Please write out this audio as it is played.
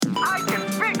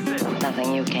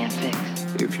you can't fix.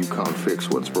 If you can't fix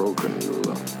what's broken,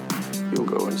 you'll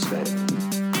go insane.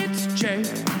 It's Jay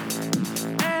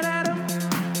and Adam.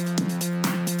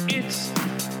 It's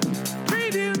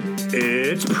Preview.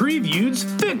 It's Preview's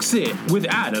Fix It with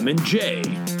Adam and Jay.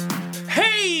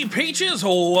 Hey, Peaches!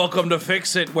 Welcome to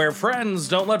Fix It, where friends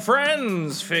don't let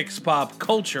friends fix pop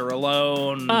culture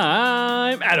alone.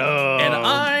 I'm Adam. And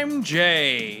I'm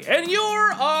Jay. And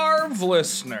you're our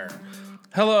listener.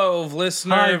 Hello,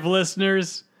 listener. Hi,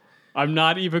 listeners. I'm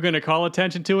not even going to call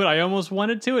attention to it. I almost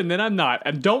wanted to, and then I'm not.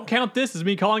 And don't count this as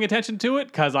me calling attention to it,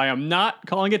 because I am not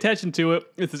calling attention to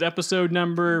it. This is episode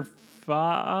number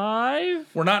 5?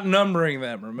 We're not numbering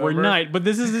them, remember? We're not, but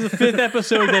this is the 5th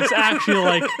episode that's actually,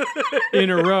 like, in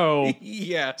a row.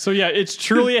 Yeah. So, yeah, it's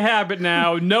truly a habit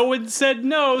now. No one said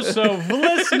no, so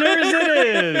listeners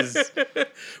it is.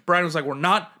 Brian was like, we're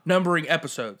not numbering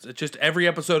episodes. It's just every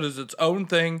episode is its own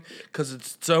thing, because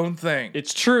it's its own thing.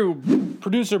 It's true.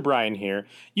 Producer Brian here.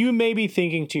 You may be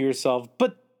thinking to yourself,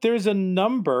 but there's a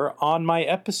number on my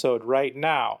episode right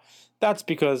now. That's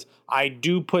because I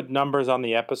do put numbers on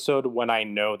the episode when I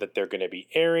know that they're going to be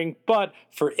airing, but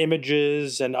for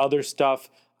images and other stuff,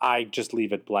 I just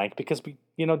leave it blank because we,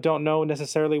 don't know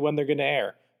necessarily when they're going to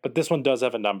air. But this one does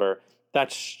have a number.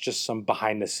 That's just some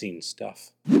behind the scenes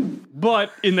stuff.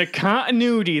 But in the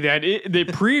continuity the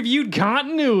previewed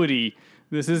continuity,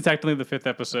 this is technically the 5th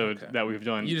episode that we've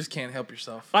done. You just can't help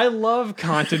yourself. I love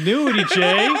continuity,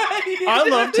 Jay. I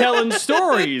love telling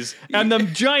stories. And the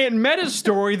giant meta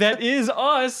story that is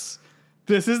us.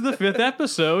 This is the 5th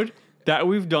episode that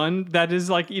we've done that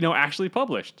is actually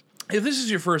published. If this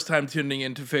is your first time tuning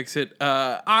in to Fix It,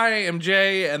 I am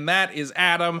Jay, and that is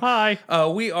Adam. Hi.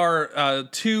 We are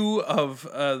 2 of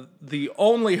the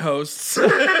only hosts.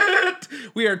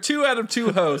 We are 2 out of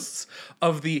 2 hosts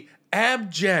of the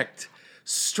abject,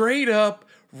 straight up,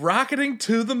 rocketing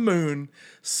to the moon,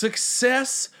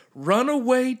 success,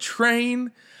 runaway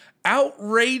train,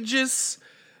 outrageous,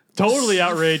 Totally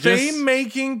outrageous.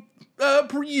 fame-making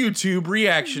YouTube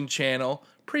reaction channel,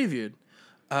 Previewed.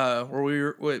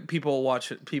 Where people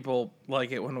watch it, people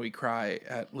like it when we cry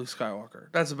at Luke Skywalker.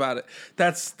 That's about it.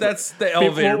 That's the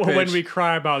elevator pitch. When we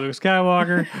cry about Luke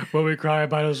Skywalker, when we cry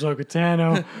about Ahsoka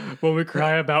Tano, when we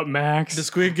cry about Max. The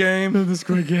Squid Game. The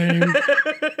Squid Game.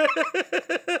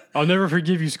 I'll never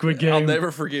forgive you, Squid Game. I'll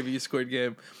never forgive you, Squid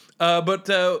Game. But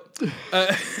in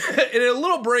a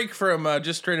little break from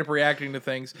just straight up reacting to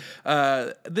things,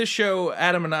 this show,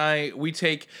 Adam and I, we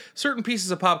take certain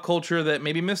pieces of pop culture that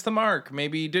maybe missed the mark,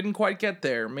 maybe didn't quite get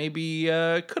there, maybe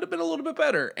could have been a little bit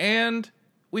better, and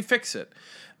we fix it.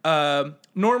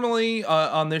 Normally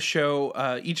on this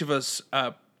show, each of us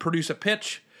produce a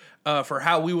pitch for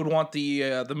how we would want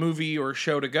the movie or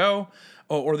show to go,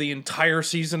 or the entire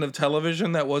season of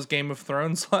television that was Game of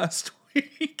Thrones last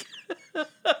week.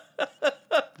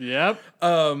 Yep.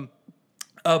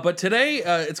 But today,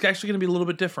 it's actually going to be a little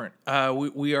bit different.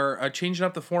 We are changing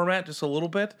up the format just a little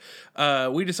bit.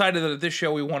 We decided that at this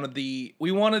show we wanted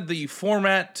the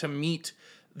format to meet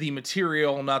the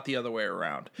material, not the other way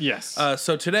around. Yes.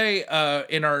 So today,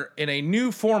 in a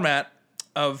new format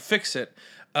of Fix It,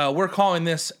 we're calling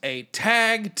this a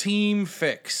tag team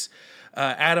fix.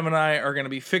 Adam and I are going to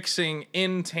be fixing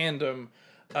in tandem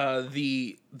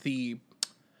the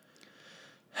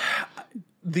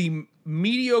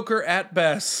mediocre at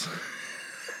best.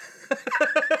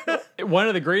 One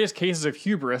of the greatest cases of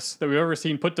hubris that we've ever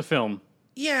seen put to film.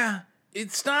 Yeah,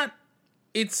 it's not.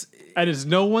 It's And it's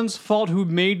no one's fault who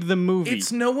made the movie.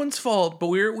 It's no one's fault, but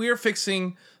we are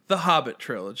fixing the Hobbit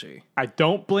Trilogy. I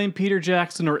don't blame Peter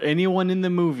Jackson or anyone in the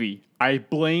movie. I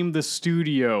blame the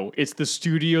studio. It's the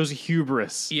studio's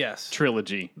hubris. Yes.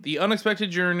 Trilogy. The Unexpected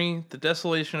Journey, The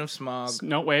Desolation of Smaug.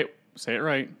 No, wait. Say it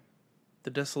right. The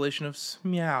Desolation of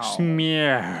Smaug.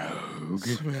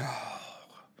 Smaug.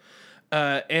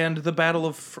 And the Battle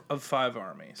of 5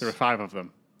 Armies. There were 5 of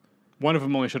them. One of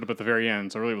them only showed up at the very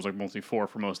end, so really it was mostly 4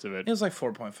 for most of it. It was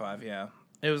 4.5, yeah.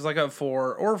 It was a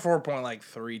 4 or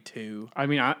 4.32. I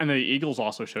mean, and the Eagles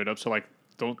also showed up, so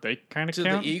don't they kind of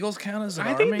count? Did the Eagles count as an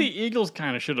army? I think the Eagles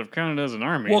kind of should have counted as an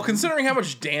army. Well, considering how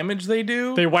much damage they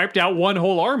do. They wiped out one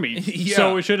whole army. Yeah.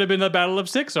 So it should have been the Battle of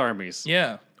 6 armies.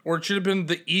 Yeah. Or it should have been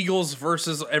the Eagles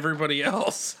versus everybody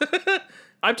else.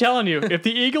 I'm telling you, if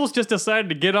the Eagles just decided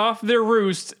to get off their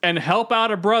roost and help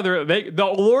out a brother, the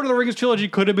Lord of the Rings trilogy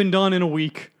could have been done in a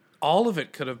week. All of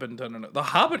it could have been done The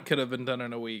Hobbit could have been done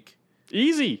in a week.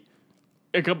 Easy.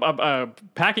 A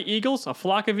pack of eagles, a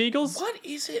flock of eagles. What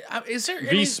is it? Is there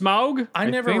V Smaug? I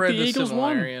never think read the the Eagles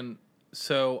Silmarillion,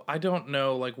 so I don't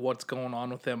know what's going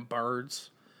on with them birds.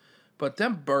 But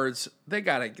them birds, they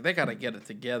gotta get it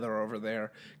together over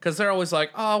there, because they're always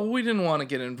like, "Oh, we didn't want to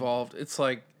get involved." It's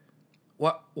like,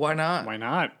 what? Why not? Why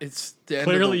not? It's the end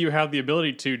Clearly, of the, you have the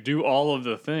ability to do all of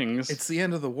the things. it's the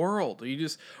end of the world. You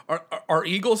just are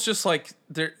eagles just like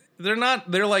they're not,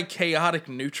 they're like chaotic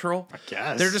neutral. I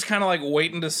guess. They're just kind of like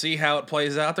waiting to see how it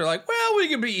plays out. They're like, well, we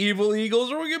can be evil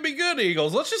eagles or we can be good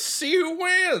eagles. Let's just see who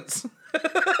wins.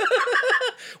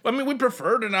 I mean, we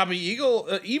prefer to not be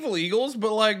evil eagles,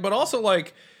 but also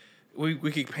like we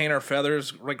could paint our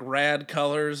feathers like rad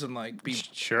colors and like be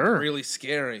Sure. really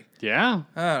scary. Yeah.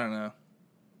 I don't know.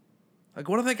 Like,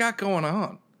 what do they got going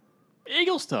on?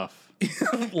 Eagle stuff.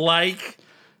 Like,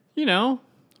 You know,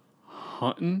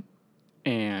 hunting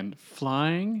and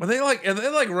flying. are they like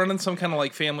running some kind of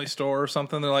like family store or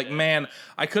something? They're like, man,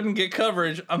 I couldn't get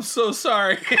coverage. I'm so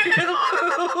sorry.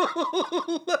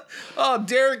 Oh,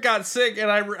 Derek got sick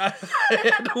and I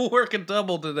had to work a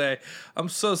double today. I'm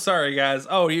so sorry, guys.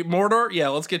 Oh, Mordor? Yeah,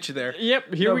 let's get you there.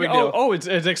 Yep, here No we big go. deal. Oh, it's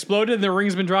exploded. The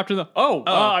ring's been dropped in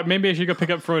the. Maybe I should go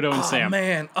pick up Frodo and Oh, Sam.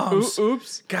 man. Oh,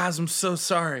 Oops. guys, I'm so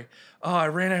sorry. Oh, I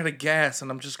ran out of gas and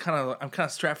I'm kind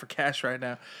of strapped for cash right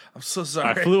now. I'm so sorry.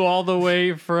 I flew all the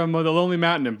way from the Lonely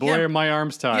Mountain, and boy, Yeah. are my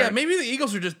arms tired. Yeah, maybe the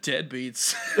Eagles are just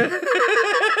deadbeats.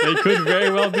 They could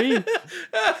very well be.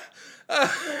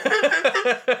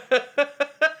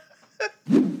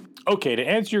 Okay, to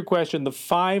answer your question, the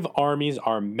 5 armies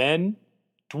are men,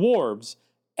 dwarves,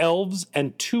 elves,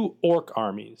 and 2 orc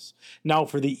armies. Now,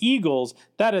 for the eagles,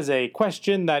 that is a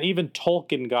question that even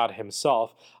Tolkien got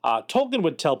himself. Tolkien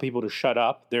would tell people to shut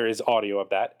up. There is audio of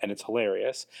that, and it's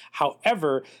hilarious.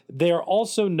 However, they are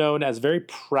also known as very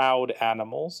proud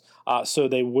animals, so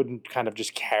they wouldn't kind of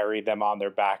just carry them on their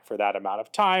back for that amount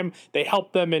of time. They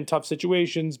help them in tough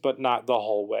situations, but not the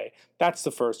whole way. That's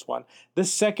the first one. The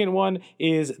second one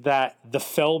is that the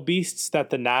fell beasts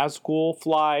that the Nazgul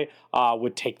fly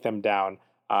would take them down.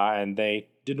 And they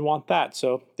didn't want that.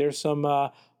 So there's some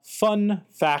fun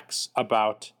facts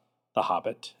about The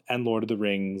Hobbit and Lord of the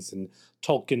Rings and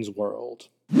Tolkien's world.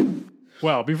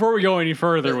 Well, before we go any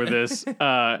further with this,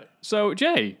 so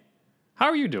Jay, how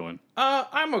are you doing?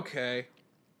 I'm okay.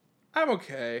 I'm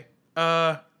okay.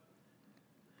 Are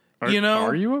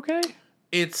you okay?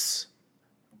 It's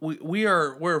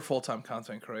we're full-time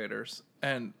content creators,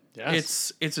 and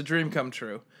Yes. it's a dream come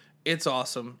true. It's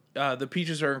awesome. The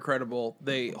Peaches are incredible.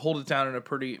 They hold it down in a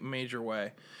pretty major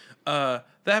way.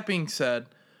 That being said,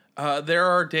 there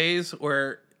are days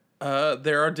where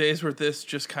this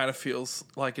just kind of feels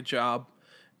like a job,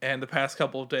 and the past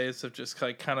couple of days have just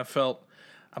like kind of felt.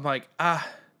 I'm like, I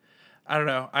don't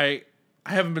know. I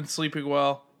haven't been sleeping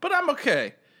well, but I'm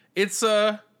okay. It's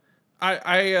Did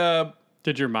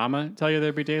your mama tell you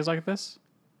there'd be days like this?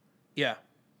 yeah.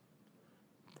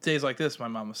 Days like this, my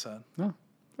mama said. No.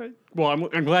 Well,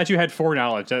 I'm glad you had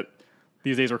foreknowledge that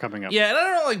these days were coming up. Yeah, and I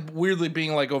don't know, like weirdly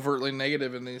being like overtly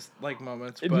negative in these like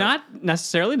moments. But, Not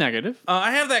necessarily negative.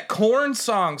 I have that corn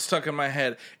song stuck in my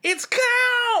head. It's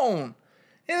corn,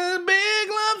 and the big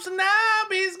lumps of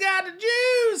knob, he's got the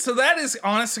juice. So that is,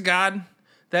 honest to God,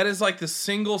 that is like the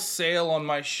single sail on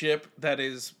my ship that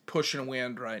is pushing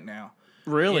wind right now.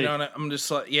 Really? You know, and I'm just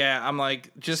like, yeah, I'm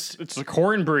like, just. It's a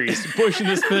corn breeze pushing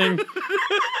this thing.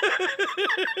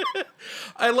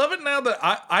 I love it now that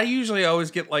I usually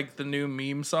always get like the new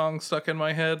meme song stuck in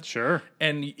my head. Sure.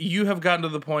 And you have gotten to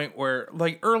the point where,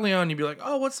 like, early on, you'd be like,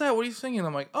 oh, what's that? What are you singing?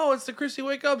 I'm like, oh, it's the Chrissy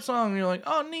Wake Up song. And you're like,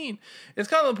 oh, neat. It's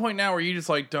kind of the point now where you just,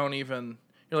 like, don't even...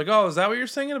 You're like, oh, is that what you're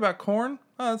singing about corn?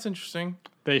 Oh, that's interesting.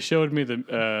 They showed me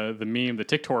the meme, the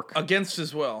TikTok, Against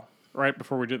as well. right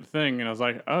before we did the thing, and I was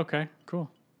like, oh, okay, cool.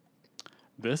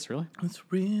 This, really? It's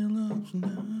real loves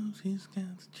knows he's got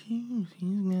the juice,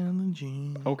 he's got the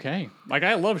juice. Okay. Like,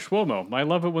 I love Shwomo. I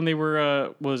love it when they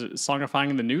were, songifying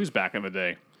in the news back in the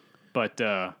day. But,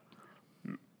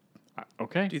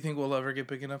 okay. Do you think we'll ever get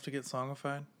big enough to get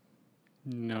songified?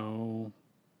 No.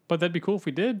 But that'd be cool if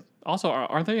we did. Also,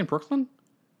 aren't they in Brooklyn?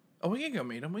 Oh, we can go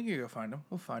meet him. We can go find him.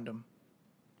 We'll find him.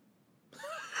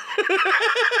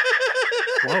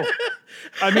 Whoa.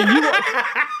 I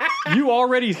mean, you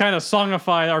already kind of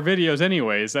songify our videos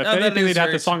anyways. If that anything, is they'd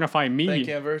have to very true. songify me. Thank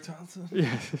you, Ever Thompson.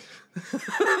 Yeah.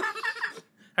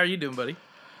 How are you doing, buddy?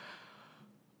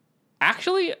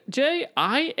 Actually, Jay,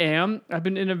 I've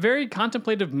been in a very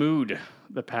contemplative mood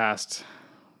the past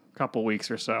couple weeks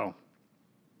or so.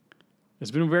 It's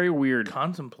been very weird.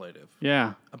 Contemplative.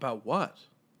 Yeah. About what?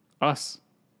 Us.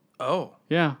 Oh.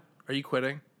 Yeah. Are you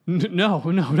quitting? No,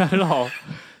 not at all.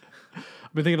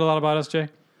 I've been thinking a lot about us, Jay.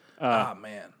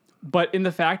 Man. But in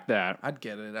the fact that... I'd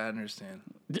get it. I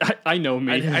I know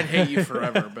me. I'd hate you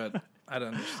forever, but I'd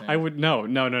understand. I would...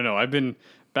 No. I've been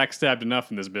backstabbed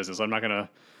enough in this business. I'm not gonna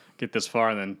get this far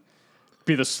and then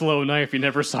be the slow knife you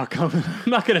never saw coming. I'm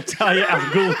not gonna tell you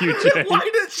how cool you, Jay. Why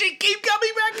does she keep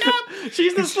coming back up?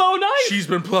 She's the slow knife. She's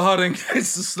been plotting.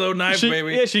 It's the slow knife,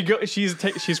 baby. Yeah,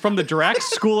 she's from the Drax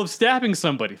school of stabbing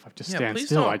somebody. If I just stand please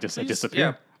still, don't. I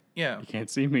disappear. Yeah. You can't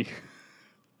see me.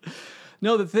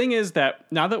 No, the thing is that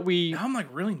now that we... Now I'm like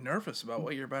really nervous about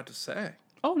what you're about to say.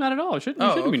 Oh, not at all. You shouldn't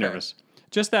be okay. nervous.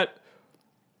 Just that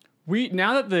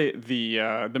now that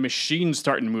the machine's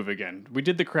starting to move again, we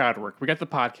did the crowd work. We got the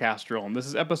podcast rolling. This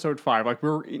is episode 5. Like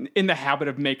we're in the habit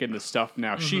of making this stuff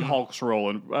now. Mm-hmm. She-Hulk's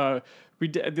rolling. We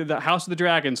did the House of the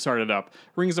Dragon started up.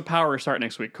 Rings of Power start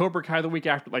next week. Cobra Kai the week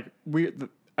after. Like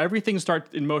everything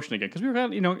starts in motion again because we were a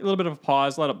little bit of a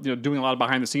pause, doing a lot of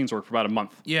behind the scenes work for about a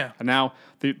month. Yeah. And now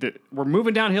we're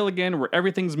moving downhill again, where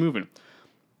everything's moving.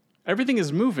 Everything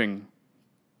is moving,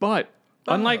 but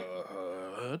unlike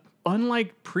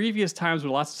previous times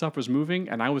where lots of stuff was moving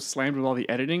and I was slammed with all the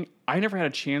editing, I never had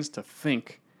a chance to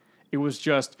think. It was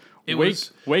just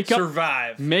wake up,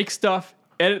 survive, make stuff,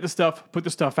 edit the stuff, put the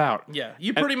stuff out. Yeah,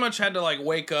 you pretty much had to like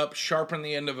wake up, sharpen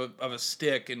the end of a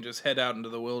stick, and just head out into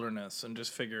the wilderness and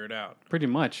just figure it out. Pretty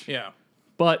much. Yeah.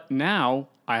 But now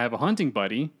I have a hunting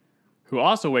buddy who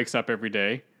also wakes up every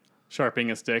day,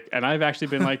 sharpening a stick, and I've actually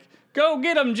been like, go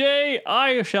get him, Jay!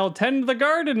 I shall tend the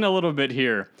garden a little bit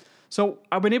here. So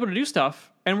I've been able to do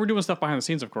stuff, and we're doing stuff behind the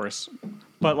scenes, of course.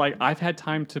 But like I've had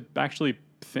time to actually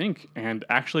think and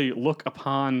actually look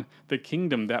upon the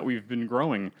kingdom that we've been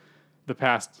growing the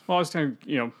past. Well, I was kind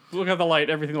of, look at the light.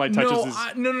 Everything the light touches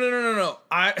No.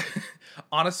 I,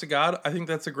 honest to God, I think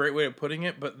that's a great way of putting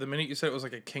it. But the minute you said it was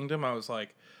like a kingdom, I was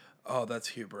like, oh, that's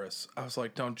hubris. I was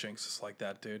like, don't jinx us like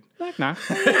that, dude. Nah.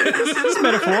 Just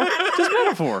metaphor. Just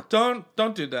metaphor.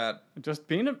 Don't do that. Just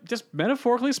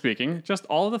metaphorically speaking, just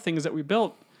all of the things that we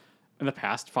built in the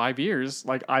past 5 years,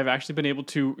 like I've actually been able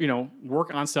to,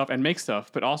 work on stuff and make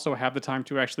stuff, but also have the time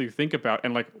to actually think about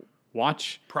and like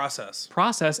watch, process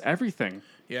everything.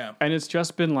 Yeah. And it's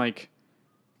just been like,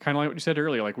 kind of like what you said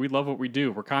earlier, like we love what we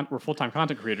do. We're full-time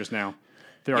content creators now.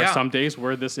 There are some days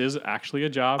where this is actually a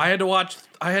job. I had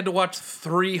to watch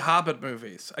 3 Hobbit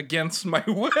movies against my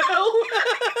will.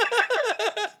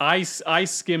 I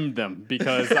skimmed them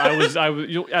because I was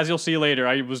as you'll see later,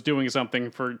 I was doing something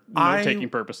for note-taking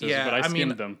purposes, but I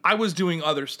skimmed them. I was doing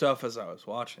other stuff as I was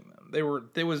watching them.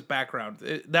 There was background.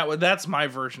 That's my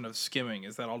version of skimming,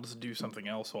 is that I'll just do something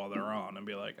else while they're on and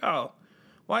be like, oh,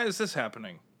 why is this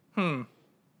happening? No.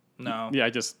 Yeah, I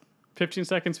just 15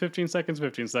 seconds. Oh,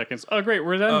 great,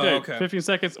 we're done. Okay. 15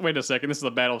 seconds. Wait a second, this is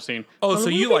a battle scene. Oh, so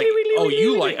you 4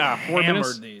 hammered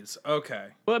minutes. these. Okay.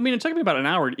 Well, I mean, it took me about an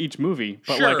hour each movie,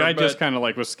 but Sure, I just kind of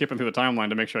like was skipping through the timeline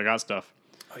to make sure I got stuff.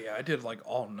 Oh yeah, I did like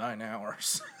all 9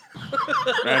 hours.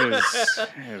 That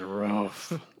is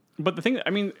rough. But the thing,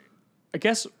 I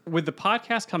guess with the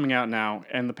podcast coming out now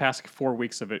and the past 4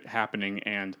 weeks of it happening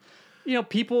and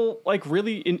people like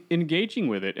really engaging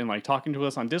with it and like talking to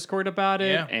us on Discord about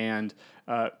it. Yeah. And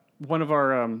one of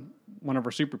our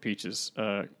super peaches,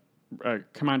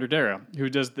 Commander Dara, who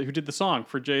did the song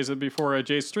for before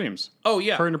Jay's streams. Oh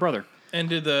yeah, her and her brother, and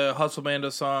did the Hustle Bando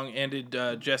song and did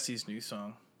Jesse's new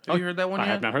song. Have you heard that one yet?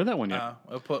 I have not heard that one yet.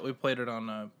 We played it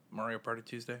on Mario Party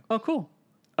Tuesday. Oh, cool.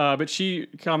 But she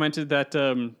commented that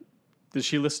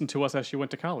she listened to us as she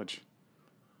went to college.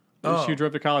 She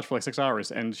drove to college for like 6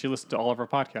 hours, and she listened to all of our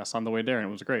podcasts on the way there, and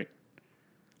it was great.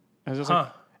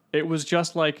 It was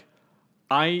just like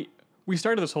we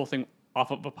started this whole thing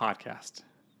off of a podcast,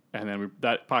 and then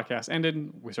that podcast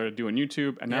ended. We started doing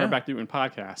YouTube, and now we're back to doing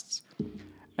podcasts. And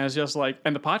it's just like,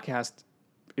 and the podcast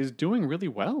is doing really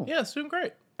well. Yeah, it's doing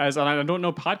great. And I don't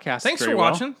know podcasts. Thanks for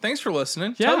watching. Thanks for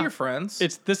listening. Yeah. Tell your friends.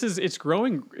 It's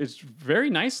growing. It's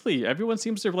very nicely. Everyone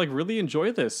seems to like really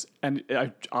enjoy this, and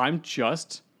I'm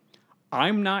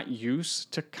not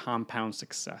used to compound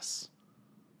success.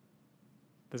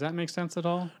 Does that make sense at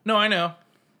all? No, I know.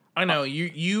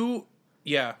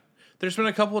 Yeah. There's been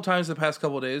a couple of times the past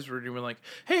couple of days where you've been like,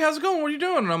 hey, how's it going? What are you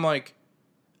doing? And I'm like,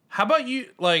 how about you,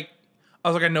 like, I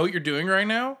was like, I know what you're doing right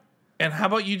now. And how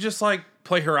about you just, like,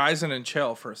 play Horizon and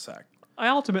chill for a sec? I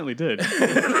ultimately did.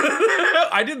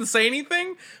 I didn't say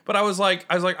anything, but I was like,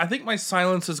 I think my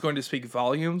silence is going to speak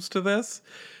volumes to this.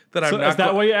 Is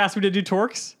that why you asked me to do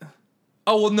torques?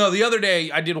 Oh, well, no, the other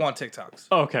day I did want TikToks.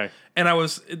 Oh, okay. And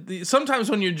sometimes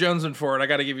when you're jonesing for it, I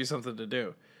got to give you something to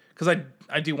do. Because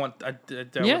I do want, I they're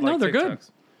TikToks. good.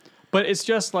 But it's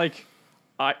just like,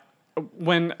 after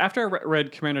I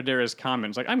read Commander Dara's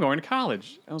comments, like, I'm going to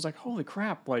college. I was like, holy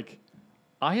crap, like,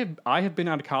 I have been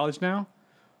out of college now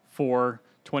for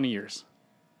 20 years.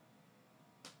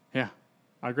 Yeah.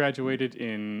 I graduated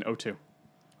in 2002.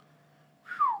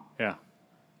 Yeah.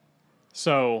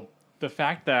 So the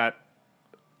fact that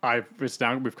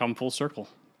we've come full circle,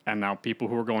 and now people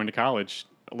who are going to college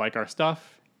like our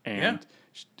stuff, and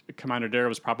Commander Dare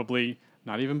was probably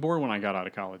not even born when I got out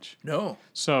of college. No.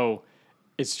 So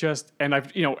it's just, and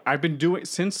I've been doing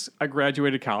since I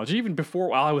graduated college, even before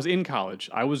while I was in college,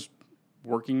 I was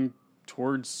working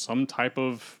towards some type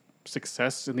of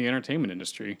success in the entertainment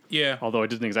industry. Yeah. Although I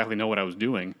didn't exactly know what I was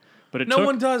doing. But No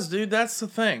one does, dude. That's the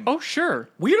thing. Oh, sure.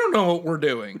 We don't know what we're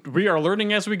doing. We are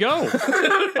learning as we go.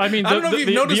 I mean, I don't know if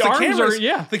you've noticed the cameras.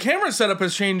 Yeah. The camera setup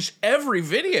has changed every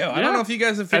video. I don't know if you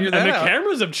guys have figured and that out. the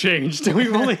cameras have changed.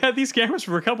 We've only had these cameras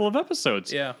for a couple of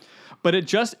episodes. Yeah. But it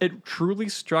truly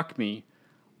struck me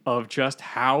of just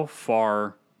how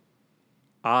far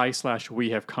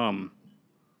we have come.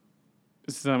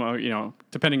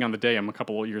 Depending on the day, I'm a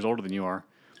couple of years older than you are.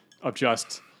 Of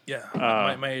just... Yeah,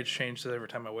 my age changes every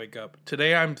time I wake up.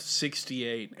 Today I'm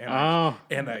 68,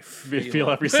 and I feel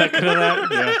every second of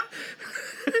that. Yeah.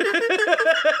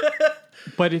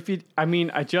 But I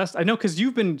know because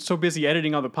you've been so busy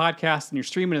editing all the podcasts and you're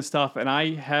streaming and stuff, and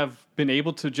I have been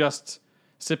able to just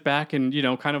sit back and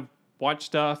kind of watch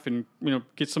stuff and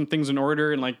get some things in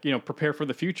order and prepare for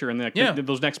the future and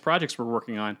those next projects we're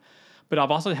working on. But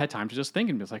I've also had time to just think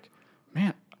and be like,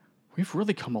 man, we've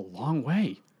really come a long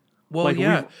way. Well,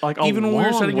 even when we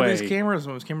were setting up these cameras,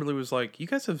 Kimberly was like, you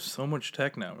guys have so much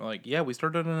tech now. We're like, yeah, we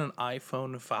started on an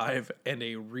iPhone 5 and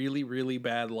a really, really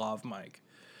bad lav mic.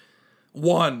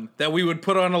 One that we would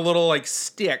put on a little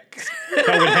stick.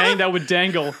 that would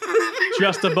dangle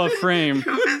just above frame.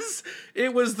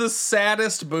 It was the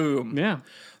saddest boom. Yeah.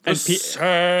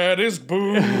 Saddest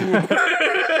boom.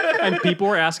 And people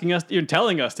were asking us,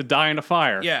 telling us to die in a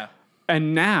fire. Yeah.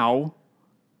 And now...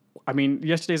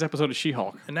 yesterday's episode of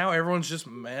She-Hulk. And now everyone's just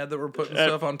mad that we're putting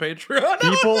stuff on Patreon.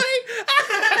 People,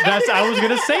 I was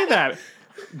going to say that.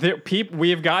 We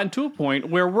have gotten to a point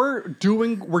where we're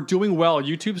doing well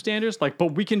YouTube standards,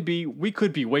 but we could be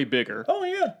way bigger. Oh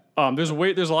yeah. There's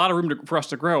a lot of room for us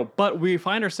to grow, but we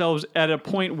find ourselves at a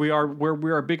point where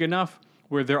we are big enough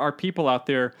where there are people out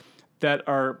there that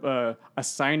are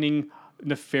assigning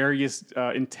nefarious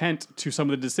intent to some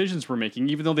of the decisions we're making,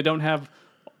 even though they don't have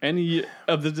any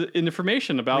of the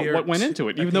information about what went into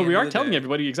it, even though we are telling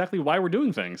everybody exactly why we're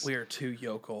doing things. We are two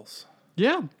yokels.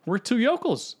 Yeah, we're two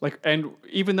yokels. And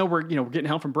even though we're getting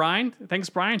help from Brian,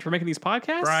 thanks Brian for making these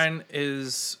podcasts. Brian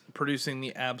is producing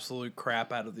the absolute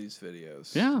crap out of these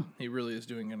videos. Yeah, he really is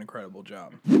doing an incredible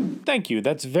job. Thank you.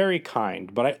 That's very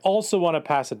kind. But I also want to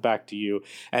pass it back to you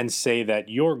and say that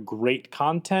your great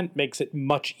content makes it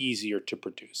much easier to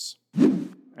produce.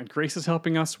 And Grace is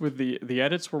helping us with the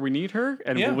edits where we need her,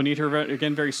 and we'll need her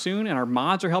again very soon. And our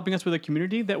mods are helping us with a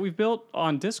community that we've built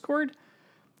on Discord.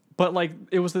 But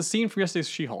it was the scene from yesterday's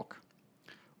She-Hulk,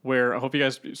 where I hope you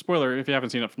guys, spoiler if you haven't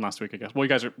seen it from last week, I guess. Well, you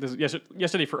guys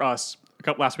yesterday for us,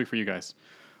 last week for you guys,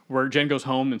 where Jen goes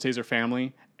home and saves her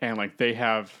family, and they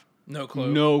have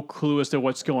no clue as to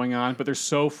what's going on, but they're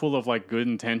so full of good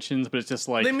intentions, but it's just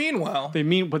they mean well.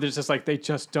 But it's just they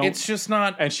just don't. It's just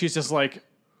not. And she's just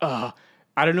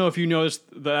I don't know if you noticed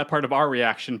that part of our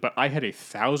reaction, but I had a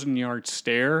 1,000-yard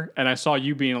stare, and I saw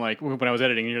you being when I was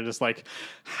editing, and you're just I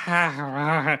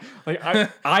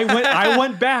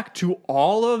went back to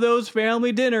all of those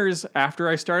family dinners after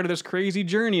I started this crazy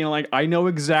journey, and I know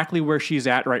exactly where she's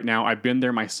at right now. I've been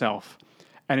there myself,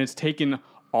 and it's taken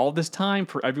all this time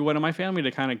for everyone in my family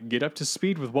to kind of get up to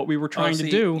speed with what we were trying to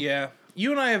do. Yeah,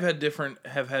 you and I have had different.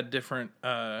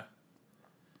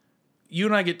 You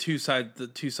and I get two sides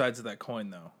of that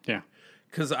coin, though. Yeah.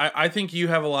 Because I think you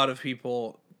have a lot of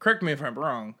people, correct me if I'm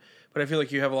wrong, but I feel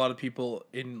like you have a lot of people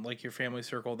in your family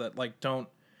circle that don't,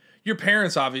 your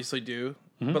parents obviously do,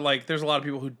 but there's a lot of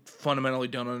people who fundamentally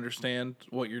don't understand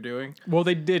what you're doing. Well,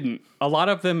 they didn't. A lot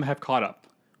of them have caught up.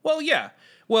 Well, yeah.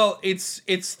 Well, it's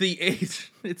the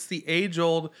age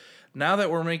old, now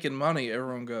that we're making money,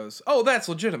 everyone goes, oh, that's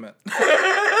legitimate.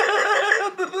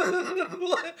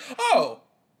 Oh,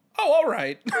 all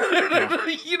right. Yeah.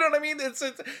 You know what I mean?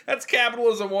 That's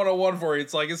capitalism 101 for you.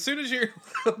 It's as soon as it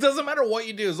doesn't matter what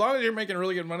you do, as long as you're making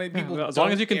really good money, people as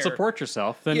long as you can support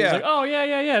yourself, then it's oh,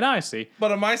 yeah, now I see.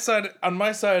 But on my side,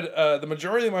 the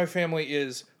majority of my family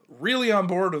is really on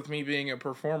board with me being a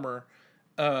performer.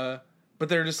 But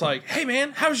they're just hey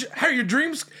man, how are your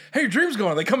dreams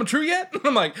going? Are they coming true yet? And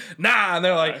I'm like, nah. And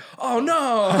they're like, oh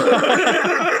no.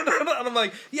 And I'm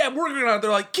like, yeah, I'm working on it.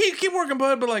 They're like, keep working,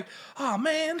 bud. But oh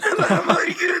man. And I'm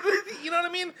like, you know what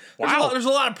I mean? Wow. There's a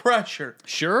lot of pressure.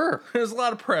 Sure. There's a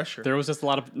lot of pressure. There was just a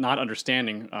lot of not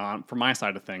understanding from my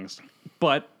side of things.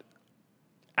 But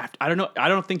I don't know. I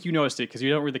don't think you noticed it because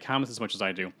you don't read the comments as much as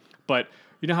I do. But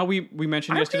You know how we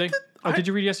mentioned I yesterday? read Did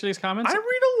you read yesterday's comments? I read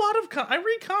a lot of I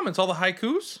read comments, all the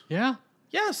haikus. Yeah.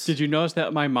 Yes. Did you notice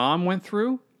that my mom went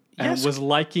through and Yes. was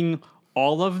liking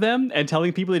all of them and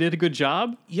telling people they did a good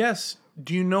job? Yes.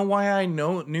 Do you know why I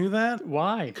knew that?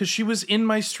 Why? Because she was in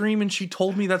my stream and she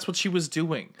told me that's what she was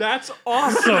doing. That's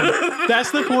awesome.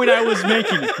 That's the point I was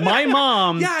making. My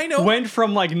mom Yeah, I know. went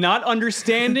from like not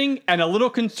understanding and a little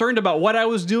concerned about what I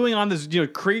was doing on this,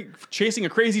 chasing a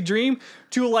crazy dream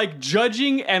to like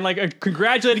judging and like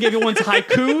congratulating everyone's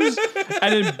haikus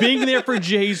and then being there for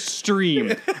Jay's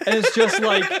stream. And it's just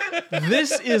like,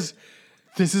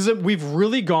 we've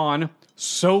really gone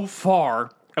so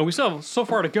far. And we still have so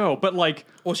far to go, but like...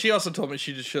 Well, she also told me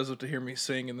she just shows up to hear me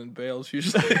sing and then bails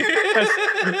usually.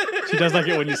 She does like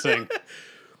it when you sing.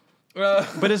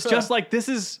 But it's just like, this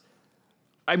is...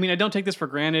 I mean, I don't take this for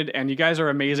granted, and you guys are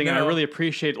amazing, and I No. really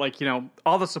appreciate, like,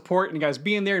 all the support and you guys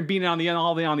being there and being on the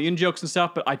in-jokes and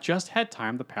stuff, but I just had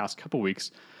time the past couple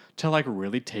weeks to, like,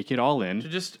 really take it all in.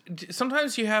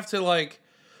 Sometimes you have to, like...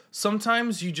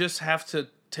 Sometimes you just have to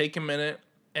take a minute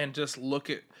and just look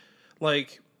at,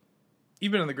 like...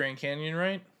 You've been in the Grand Canyon,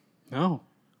 right? No.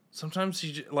 Sometimes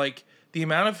like the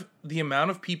amount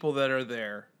of people that are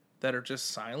there that are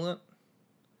just silent,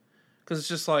 because it's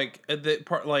just like the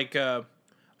part. Like I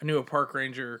knew a park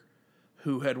ranger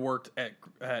who had worked at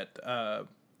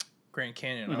Grand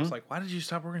Canyon. And I was like, "Why did you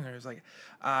stop working there?" He's like,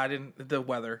 "I didn't. The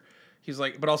weather." He's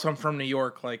like, "But also I'm from New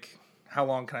York. Like, how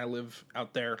long can I live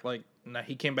out there?" Like, nah,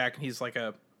 he came back and he's like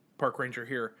a park ranger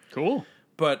here. Cool.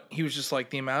 But he was just like,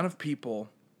 the amount of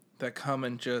people that come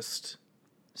and just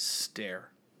stare.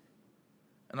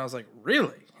 And I was like,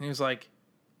 really? And he was like,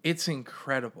 it's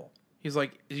incredible. He's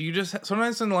like,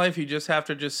 sometimes in life you just have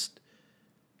to just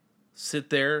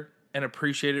sit there and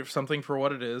appreciate it for something for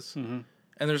what it is. And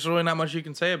there's really not much you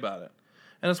can say about it.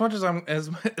 And as much as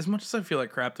I feel like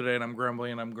crap today and I'm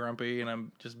grumbly and I'm grumpy and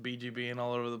I'm just BGBing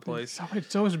all over the place.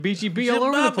 So is BGB all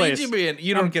over the place. BGBing.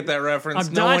 You don't get that reference.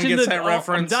 I'm No one dodging gets that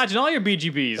reference. I'm dodging all your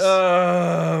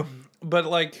BGBs. But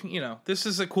like, this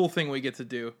is a cool thing we get to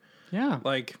do. Yeah.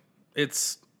 Like,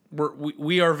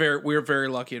 we are very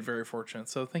lucky and very fortunate.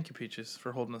 So thank you, Peaches,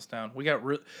 for holding us down.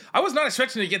 I was not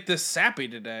expecting to get this sappy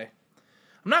today.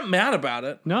 I'm not mad about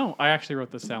it. No, I actually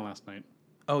wrote this down last night.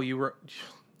 Oh, you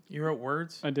wrote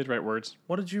words? I did write words.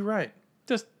 What did you write?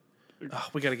 Just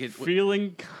We gotta get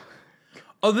feeling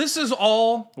Oh, this is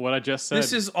all what I just said.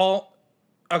 This is all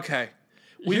okay.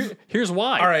 Here's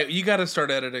why. All right, you got to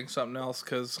start editing something else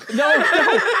because No,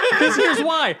 because here's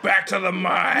why. back to the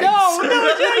mines.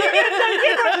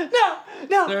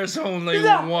 No. There's only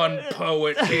one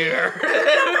poet here.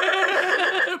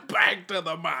 Back to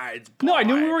the mines. No, I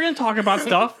knew boy. we were going to talk about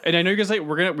stuff, and I know you guys like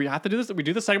we have to do this. We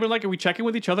do the segment like we check in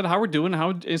with each other, how we're doing,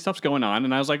 how stuff's going on,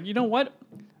 and I was like, you know what?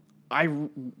 I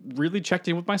really checked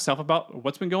in with myself about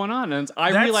what's been going on, and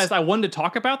I realized I wanted to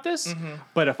talk about this,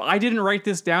 but if I didn't write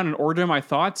this down and order my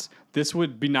thoughts, this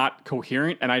would be not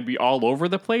coherent, and I'd be all over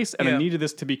the place, and I Yeah. needed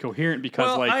this to be coherent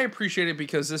because, Well, I appreciate it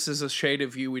because this is a shade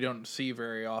of you we don't see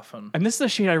very often. and this is a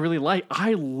shade I really like.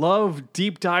 I love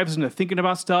deep dives into thinking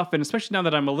about stuff, and especially now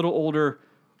that I'm a little older,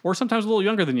 or sometimes a little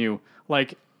younger than you,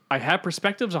 like, I have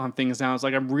perspectives on things now. It's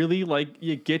like, I'm really, like,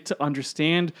 you get to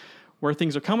understand where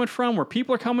things are coming from, where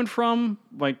people are coming from,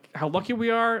 like how lucky we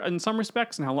are in some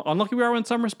respects and how unlucky we are in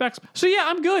some respects. So yeah,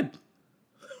 I'm good.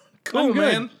 Cool, I'm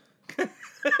good. man.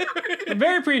 I'm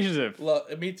very appreciative.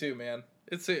 Me too, man.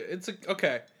 It's a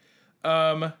okay.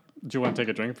 Do you want to take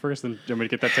a drink first, and do you want me to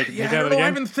get that taken Yeah, I out don't of know. the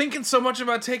I've game? been thinking so much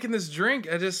about taking this drink.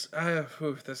 This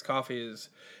coffee is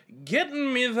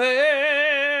getting me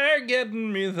there,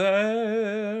 getting me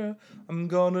there. I'm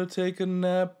gonna take a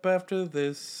nap after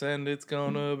this, and it's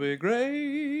gonna be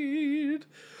great.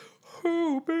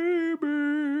 Oh,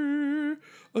 baby,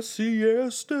 a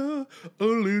siesta, a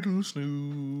little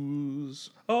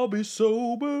snooze. I'll be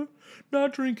sober,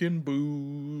 not drinking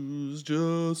booze,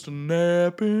 just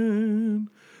napping.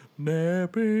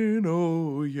 Napping,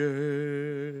 oh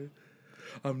yeah.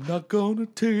 I'm not gonna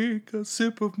take a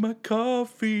sip of my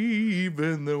coffee,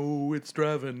 even though it's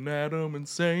driving Adam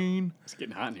insane. It's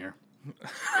getting hot in here.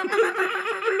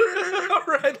 All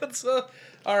right, let's The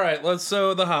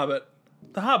Hobbit.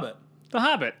 The Hobbit. The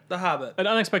Hobbit. The Hobbit. An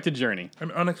unexpected journey.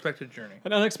 An unexpected journey.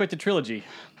 An unexpected trilogy.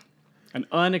 An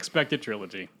unexpected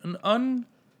trilogy.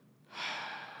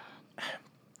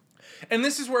 And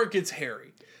this is where it gets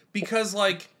hairy. Because,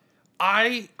 like,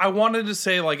 I wanted to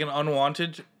say, like, an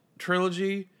unwanted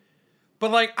trilogy,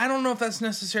 but, like, I don't know if that's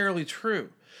necessarily true.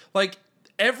 Like,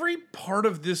 every part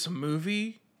of this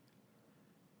movie,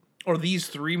 or these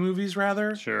three movies,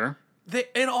 rather, Sure.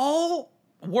 it all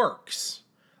works.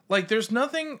 Like, there's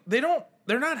nothing, they don't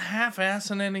they're not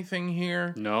half-assing anything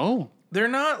here. No. They're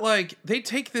not like, they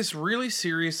take this really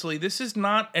seriously. This is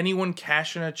not anyone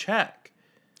cashing a check.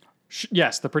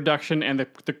 Yes, the production and the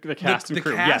cast and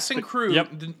crew. The cast yes, and crew. Yep.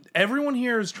 Everyone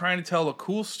here is trying to tell a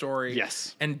cool story.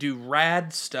 Yes. And do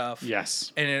rad stuff.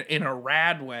 Yes. And in a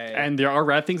rad way. And there are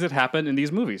rad things that happen in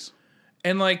these movies.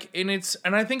 And like, and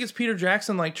I think it's Peter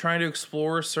Jackson like trying to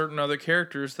explore certain other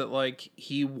characters that like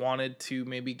he wanted to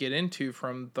maybe get into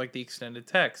from like the extended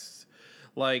texts,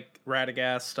 like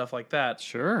Radagast, stuff like that.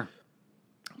 Sure.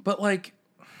 But like,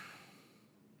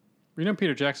 You know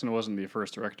Peter Jackson wasn't the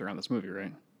first director on this movie,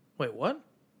 right? wait, what?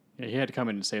 Yeah, he had to come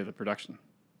in and save the production.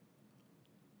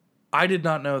 I did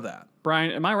not know that.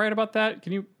 Brian, am I right about that?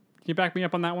 Can you back me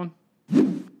up on that one?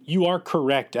 You are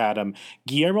correct, Adam.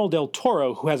 Guillermo del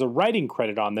Toro, who has a writing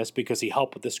credit on this because he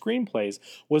helped with the screenplays,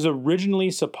 was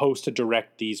originally supposed to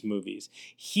direct these movies.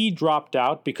 He dropped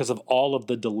out because of all of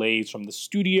the delays from the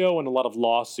studio and a lot of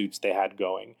lawsuits they had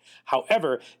going.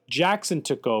 However, Jackson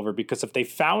took over because if they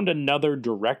found another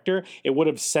director, it would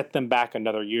have set them back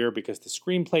another year because the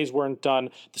screenplays weren't done,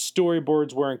 the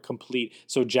storyboards weren't complete,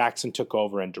 so Jackson took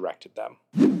over and directed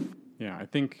them. Yeah, I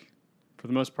think for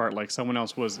the most part, like someone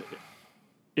else was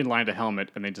in line to helm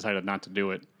it and they decided not to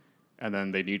do it. And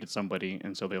then they needed somebody.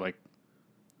 And so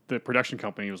the production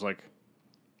company was like,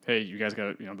 hey, you guys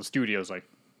got to, the studio's like,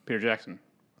 Peter Jackson,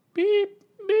 beep,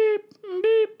 beep,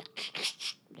 beep.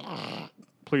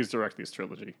 Please direct this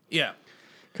trilogy. Yeah.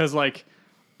 Because,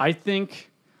 I think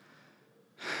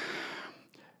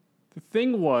the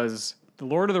thing was, the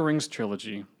Lord of the Rings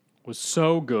trilogy was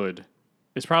so good.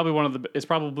 It's probably it's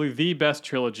probably the best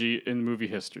trilogy in movie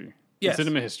history. Yes. In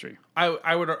cinema history.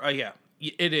 I would, yeah,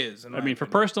 it is. I mean, for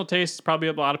personal taste, it's probably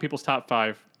a lot of people's top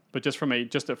 5. But just from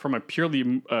a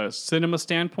purely cinema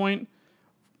standpoint,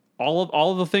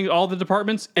 all of the things, all the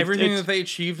departments, everything that they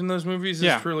achieved in those movies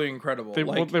is truly incredible. They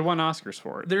won Oscars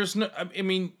for it. There's no, I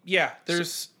mean, yeah,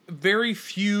 there's very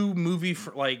few movie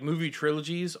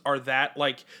trilogies are that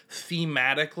like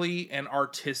thematically and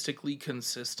artistically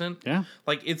consistent. Yeah,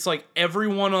 like it's like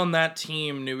everyone on that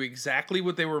team knew exactly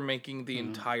what they were making the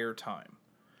entire time.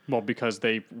 Well, because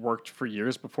they worked for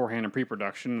years beforehand in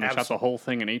pre-production, and they shot the whole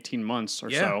thing in 18 months or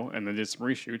so, and then did some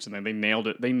reshoots, and then they nailed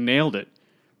it. They nailed it.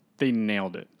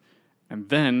 And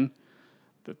then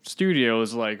the studio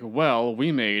is like, well,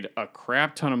 we made a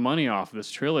crap ton of money off of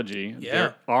this trilogy.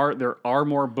 Yeah. There are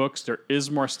more books. There is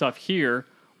more stuff here.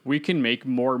 We can make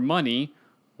more money.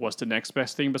 What's the next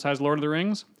best thing besides Lord of the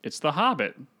Rings? It's The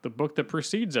Hobbit, the book that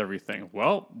precedes everything.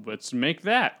 Well, let's make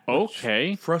that.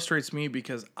 Okay. Which frustrates me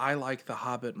because I like The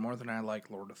Hobbit more than I like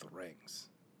Lord of the Rings.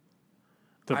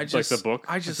 The book?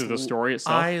 The story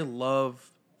itself? I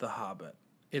love The Hobbit.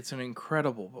 It's an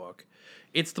incredible book.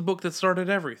 It's the book that started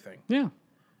everything. Yeah.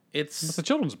 It's a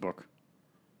children's book.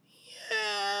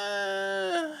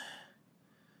 Yeah.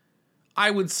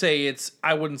 I wouldn't say it's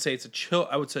I would say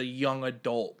a young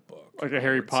adult book. Like a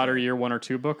Harry Potter year 1 or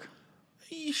 2 book?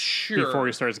 Sure. Before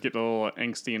he starts getting a little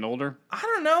angsty and older? I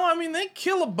don't know. I mean, they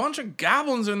kill a bunch of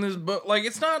goblins in this book. Like,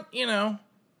 it's not, Yeah,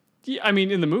 I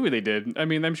mean, in the movie they did. I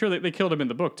mean, I'm sure they killed him in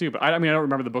the book, too. But I don't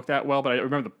remember the book that well, but I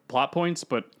remember the plot points.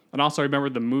 And also I remember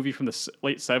the movie from the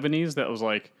late 70s that was,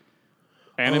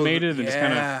 animated and just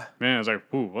kind of... Man, I was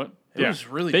like, ooh, what? It was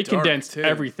really They dark, condensed too.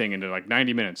 everything into,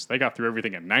 90 minutes. They got through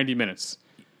everything in 90 minutes.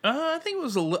 I think it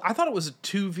was I thought it was a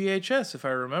 2 VHS, if I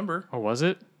remember. Oh, was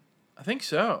it? I think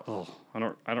so. Oh, I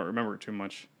don't remember it too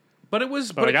much. But it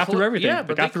was... But I got through everything. Yeah, I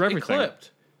but got through it everything.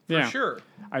 clipped. For sure.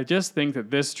 I just think that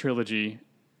this trilogy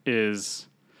is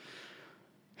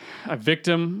a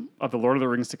victim of the Lord of the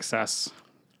Rings success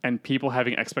and people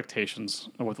having expectations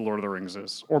of what the Lord of the Rings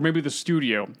is. Or maybe the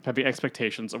studio having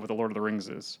expectations of what the Lord of the Rings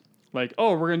is. Like,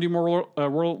 oh, we're going to do more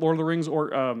Lord of the Rings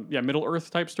or, Middle-earth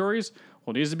type stories.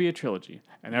 Well, it needs to be a trilogy.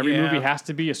 And every movie has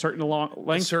to be a certain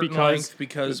length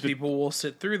because people will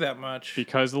sit through that much.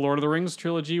 Because the Lord of the Rings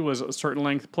trilogy was a certain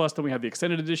length, plus then we have the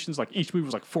extended editions. Like, each movie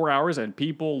was 4 hours, and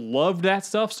people loved that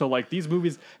stuff. So, these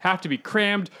movies have to be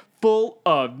crammed full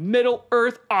of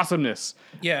Middle-earth awesomeness.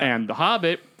 Yeah. And The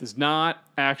Hobbit does not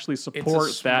actually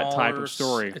support that type of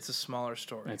story. It's a smaller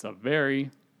story. It's a very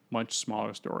much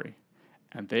smaller story.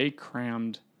 And they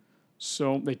crammed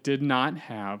they did not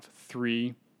have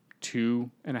 3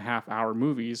 2.5-hour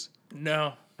movies.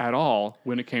 No. At all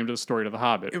when it came to the story of The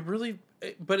Hobbit.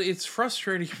 But it's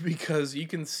frustrating because you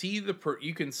can see the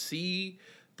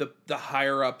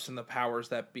higher ups and the powers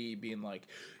that be being like,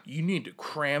 you need to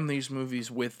cram these movies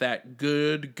with that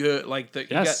good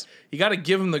you got to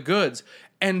give them the goods.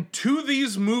 And to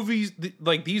these movies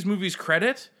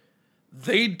credit,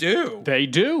 they do. They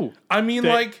do. I mean,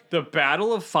 the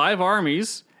Battle of Five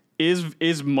Armies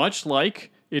is much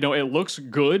like, it looks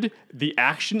good. The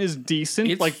action is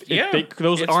decent.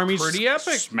 Those it's armies pretty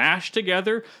epic. smash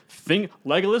together.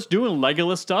 Legolas doing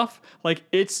Legolas stuff. Like,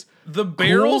 it's The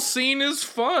barrel cool. scene is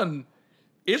fun.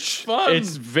 It's fun.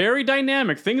 It's very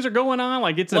dynamic. Things are going on.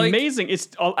 Like, it's amazing. It's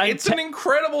an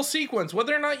incredible sequence.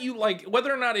 Whether or not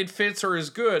it fits or is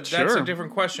good, that's a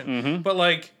different question. But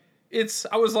like,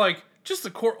 I was like, just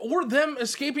the core or them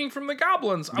escaping from the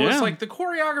goblins. I was like, the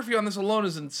choreography on this alone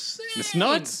is insane. It's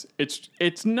nuts.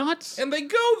 It's nuts. And they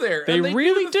go there. They and they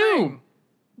really do.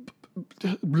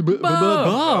 But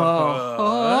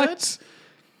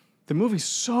the movie's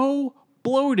so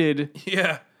bloated.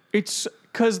 Yeah. It's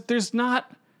because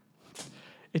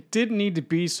it didn't need to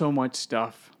be so much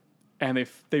stuff. And I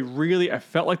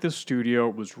felt like the studio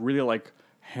was really like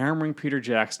hammering Peter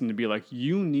Jackson to be like,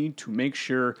 you need to make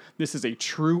sure this is a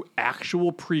true,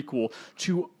 actual prequel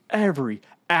to every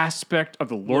aspect of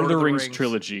the Lord of the Rings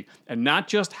trilogy. And not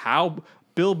just how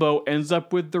Bilbo ends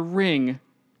up with the ring.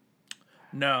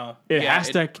 No. It has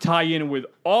to tie in with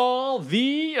all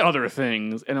the other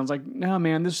things. And I was like, no,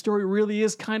 man, this story really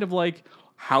is kind of like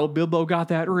how Bilbo got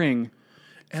that ring.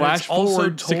 Flash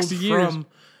forward 60 years. From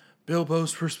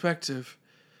Bilbo's perspective.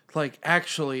 Like,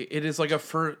 actually, it is like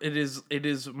it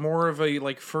is more of a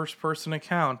like first person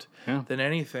account than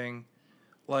anything.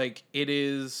 Like, it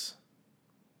is.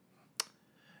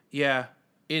 Yeah,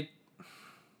 it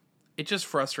just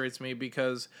frustrates me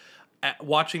because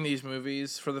watching these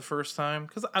movies for the first time,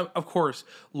 because of course,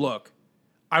 look,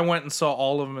 I went and saw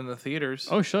all of them in the theaters.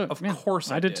 Oh, sure. Of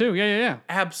course I did too. Yeah.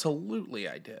 Absolutely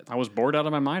I did. I was bored out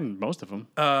of my mind in most of them.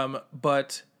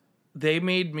 But they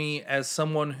made me as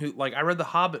someone who, like, I read The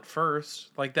Hobbit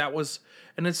first. Like, that was,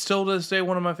 and it's still to this day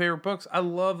one of my favorite books. I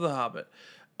love The Hobbit.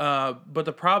 But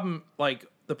the problem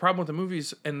with the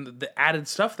movies and the added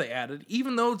stuff they added,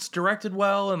 even though it's directed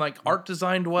well and like art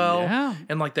designed well,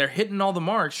 and like they're hitting all the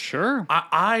marks. Sure.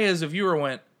 I as a viewer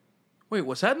went, wait,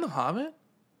 was that in The Hobbit?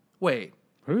 Wait.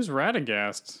 Who's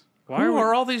Radagast?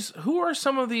 Who are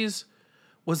some of these?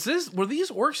 Were these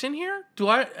orcs in here?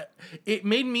 It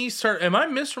made me start, am I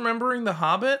misremembering The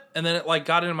Hobbit? And then it like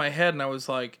got into my head and I was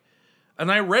like,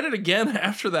 and I read it again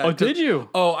after that. Oh, did you?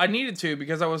 Oh, I needed to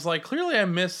because I was like, clearly I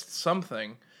missed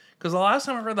something. Because the last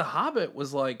time I read The Hobbit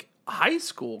was like high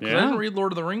school. Because I didn't read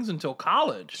Lord of the Rings until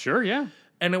college. Sure, yeah.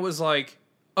 And it was like,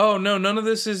 oh no, none of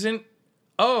this isn't.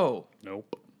 Oh.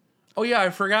 Nope. Oh yeah,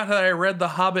 I forgot that I read The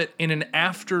Hobbit in an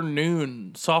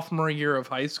afternoon, sophomore year of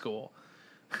high school.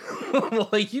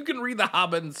 Like, you can read The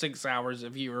Hobbit in 6 hours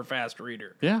if you were a fast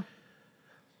reader. Yeah.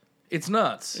 It's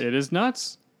nuts. It is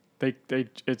nuts. They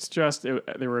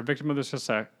were a victim of their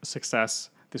success.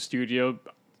 The studio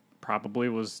probably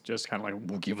was just kind of like,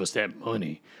 well, give us that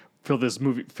money. Fill these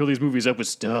movies up with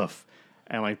stuff.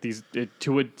 And like to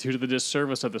the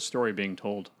disservice of the story being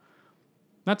told.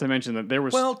 Not to mention that there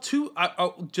was... Well,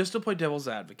 just to play devil's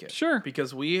advocate. Sure.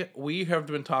 Because we have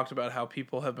been talked about how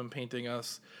people have been painting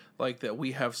us like that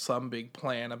we have some big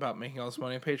plan about making all this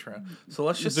money on Patreon. So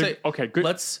let's just say... Okay, good.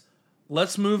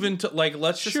 Let's move into... Like,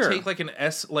 let's just Sure. take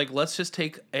like let's just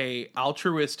take a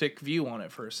altruistic view on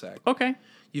it for a sec. Okay.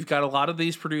 You've got a lot of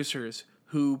these producers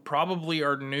who probably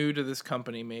are new to this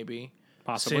company, maybe.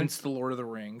 Possibly. Since The Lord of the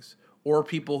Rings. Or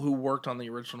people who worked on the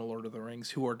original Lord of the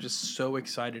Rings who are just so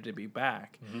excited to be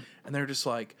back. Mm-hmm. And they're just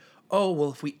like, oh,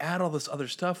 well, if we add all this other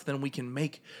stuff, then we can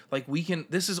make, like,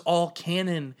 this is all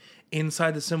canon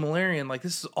inside the Silmarillion. Like,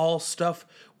 this is all stuff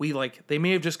they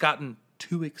may have just gotten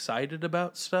too excited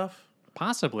about stuff.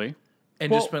 Possibly.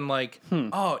 And just been like,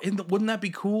 wouldn't that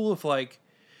be cool if,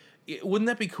 wouldn't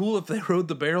that be cool if they rode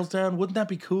the barrels down? Wouldn't that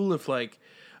be cool if, the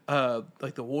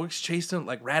orcs chased him,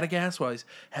 like Radagast, while he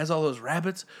has all those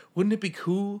rabbits? Wouldn't it be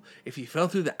cool if he fell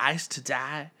through the ice to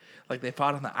die? Like they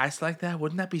fought on the ice like that?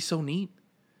 Wouldn't that be so neat?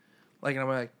 Like, and I'm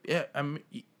like, yeah, I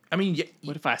mean, yeah.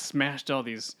 What if I smashed all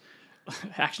these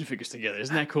action figures together?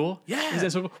 Isn't that cool? Yeah, isn't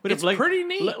that so cool? it's pretty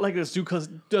neat. Like this dude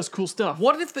does cool stuff.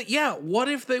 What if they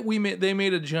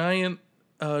made a giant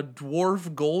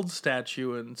dwarf gold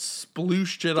statue and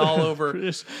splooshed it all over?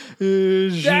 It's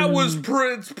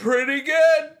pretty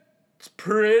good. It's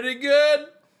pretty good.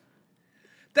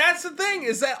 That's the thing,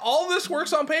 is that all this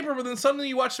works on paper, but then suddenly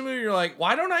you watch the movie and you're like,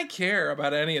 why don't I care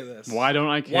about any of this? Why don't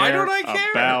I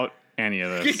care about any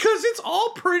of this? Because it's all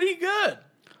pretty good.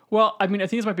 Well, I mean, I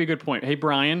think this might be a good point. Hey,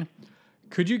 Brian,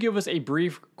 could you give us a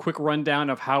quick rundown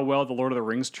of how well the Lord of the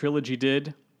Rings trilogy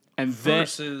did? And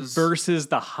versus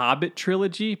the Hobbit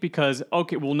trilogy? Because,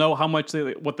 okay, we'll know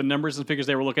what the numbers and figures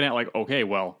they were looking at. Like, okay,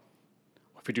 well,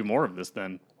 if we do more of this,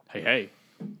 then hey.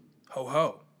 Ho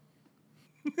ho.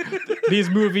 These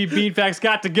movie bean facts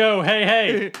got to go. Hey,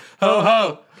 hey. Ho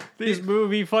ho. These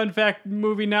movie fun fact,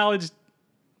 movie knowledge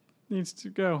needs to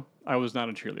go. I was not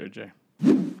a cheerleader, Jay.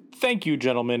 Thank you,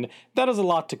 gentlemen. That is a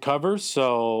lot to cover,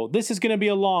 so this is going to be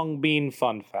a long bean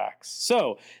fun facts.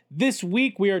 So, this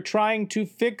week we are trying to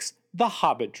fix the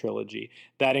Hobbit Trilogy.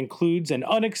 That includes An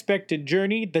Unexpected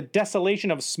Journey, The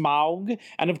Desolation of Smaug,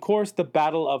 and of course, The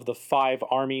Battle of the Five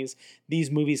Armies.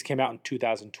 These movies came out in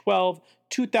 2012,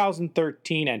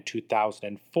 2013, and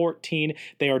 2014.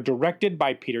 They are directed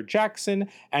by Peter Jackson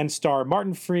and star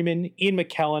Martin Freeman, Ian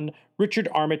McKellen, Richard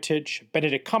Armitage,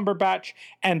 Benedict Cumberbatch,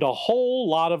 and a whole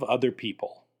lot of other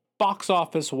people. Box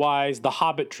office wise, the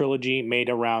Hobbit Trilogy made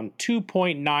around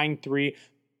 $2.93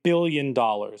 billion.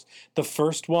 The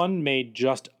first one made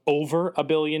just over $1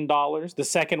 billion. The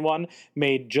second one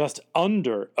made just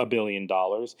under $1 billion.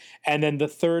 And then the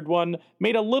third one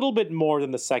made a little bit more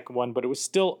than the second one, but it was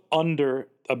still under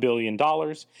 $1 billion.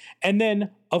 And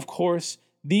then, of course,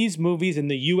 these movies in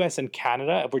the US and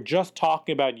Canada, if we're just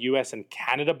talking about US and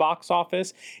Canada box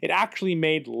office, it actually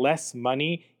made less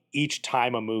money each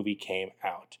time a movie came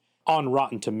out. On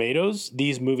Rotten Tomatoes,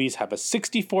 these movies have a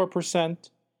 64%,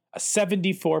 a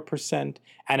 74%,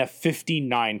 and a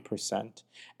 59%.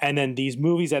 And then these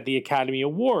movies at the Academy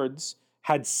Awards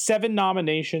had 7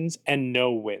 nominations and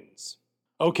no wins.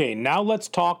 Okay, now let's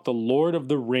talk the Lord of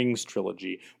the Rings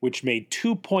trilogy, which made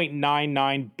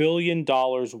 $2.99 billion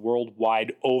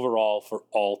worldwide overall for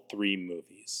all 3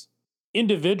 movies.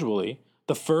 Individually,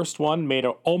 the first one made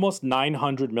almost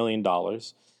 $900 million,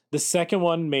 the second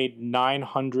one made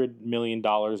 $900 million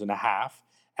and a half,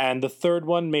 and the third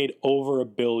one made over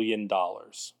 $1 billion.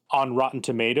 On Rotten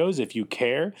Tomatoes, if you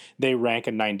care, they rank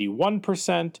a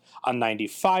 91%, a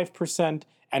 95%,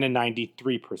 and a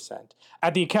 93%.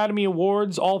 At the Academy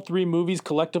Awards, all 3 movies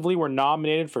collectively were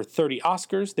nominated for 30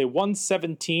 Oscars. They won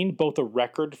 17, both a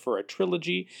record for a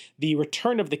trilogy. The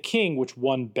Return of the King, which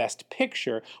won Best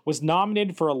Picture, was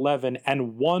nominated for 11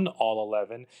 and won all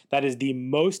 11. That is the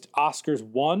most Oscars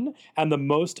won and the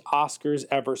most Oscars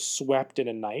ever swept in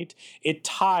a night. It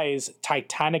ties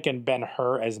Titanic and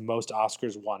Ben-Hur as most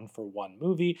Oscars won for one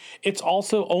movie. It's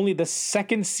also only the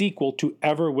second sequel to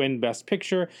ever win Best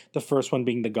Picture, the first one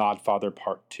being The Godfather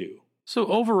Part 2. So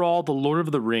overall, the Lord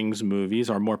of the Rings movies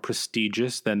are more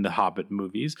prestigious than the Hobbit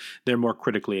movies. They're more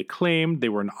critically acclaimed. They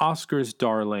were an Oscars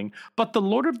darling. But the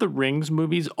Lord of the Rings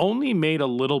movies only made a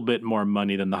little bit more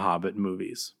money than the Hobbit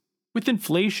movies. With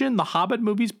inflation, the Hobbit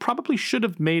movies probably should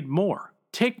have made more.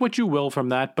 Take what you will from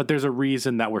that, but there's a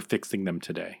reason that we're fixing them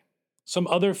today. Some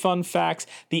other fun facts: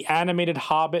 the animated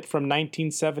Hobbit from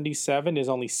 1977 is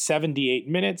only 78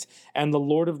 minutes, and the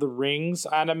Lord of the Rings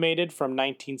animated from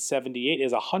 1978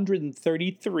 is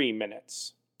 133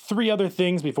 minutes. 3 other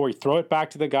things before we throw it back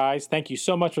to the guys. Thank you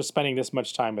so much for spending this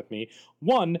much time with me.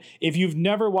 1, if you've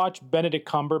never watched Benedict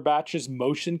Cumberbatch's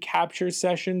motion capture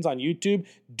sessions on YouTube,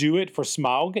 do it for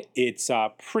Smaug. It's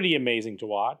pretty amazing to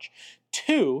watch.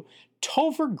 2,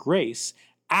 Topher Grace,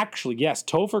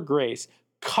 Topher Grace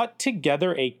cut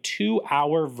together a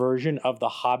 2-hour version of The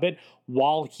Hobbit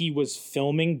while he was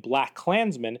filming Black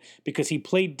Klansman because he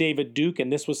played David Duke,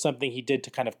 and this was something he did to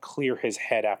kind of clear his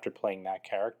head after playing that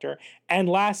character. And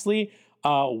lastly,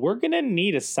 we're going to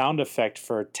need a sound effect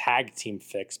for a tag team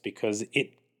fix because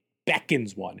it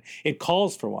beckons one. It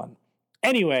calls for one.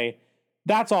 Anyway,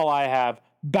 that's all I have.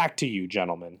 Back to you,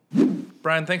 gentlemen.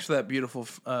 Brian, thanks for that beautiful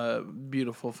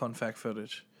fun fact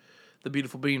footage. The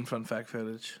beautiful bean fun fact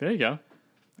footage. There you go.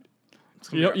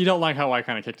 You don't like how I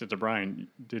kind of kicked it to Brian,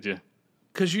 did you?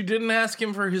 Because you didn't ask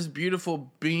him for his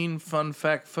beautiful bean fun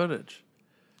fact footage.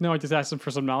 No, I just asked him for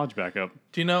some knowledge backup.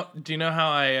 Do you know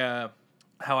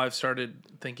how I've started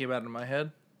thinking about it in my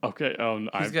head? Okay.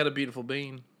 He's got a beautiful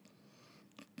bean.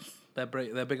 That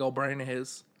big old brain of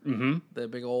his. Mm-hmm.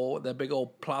 That big old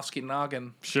Plosky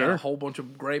noggin. Sure. Got a whole bunch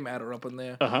of gray matter up in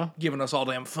there. Uh-huh. Giving us all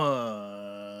damn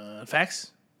fun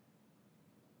facts.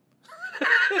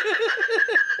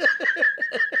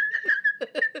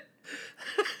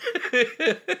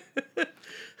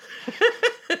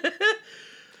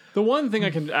 The one thing I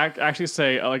can actually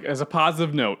say, like as a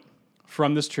positive note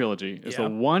from this trilogy, is the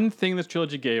one thing this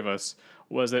trilogy gave us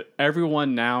was that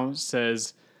everyone now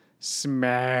says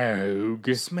Smaug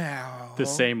the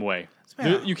same way.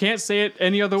 Smaug. You can't say it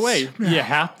any other way. Smaug. You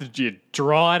have to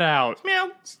draw it out.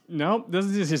 Smaug. No, this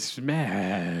is just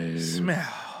Smaug. Smaug.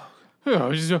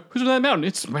 Oh, who's on that mountain?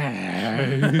 It's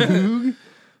Smaug.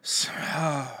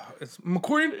 It's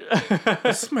McQueen.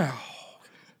 Smaug.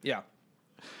 Yeah.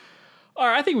 All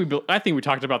right, I think we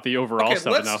talked about the overall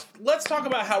stuff enough. Let's talk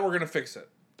about how we're gonna fix it.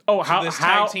 Oh, this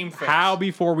tag team fix. how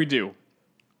before we do?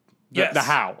 Yes. The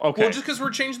how. Okay. Well, just because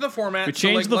we're changing the format. We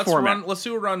changed the format. Let's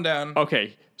do a rundown.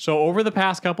 Okay, so over the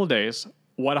past couple days,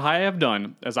 what I have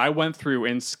done is I went through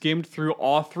and skimmed through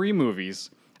all 3 movies,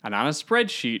 and on a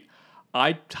spreadsheet,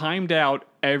 I timed out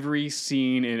every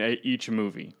scene in each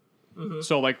movie. Mm-hmm.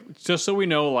 So, like, just so we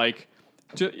know, like,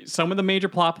 some of the major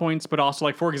plot points, but also,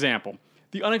 like, for example,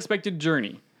 The Unexpected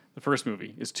Journey, the first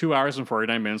movie, is 2 hours and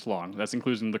 49 minutes long. That's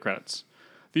including the credits.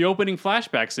 The opening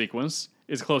flashback sequence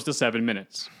is close to 7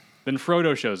 minutes. Then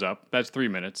Frodo shows up. That's 3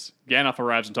 minutes. Gandalf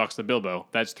arrives and talks to Bilbo.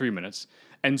 That's 3 minutes.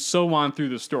 And so on through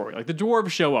the story. Like, the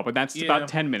dwarves show up, and that's about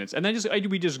 10 minutes. And then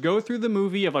we just go through the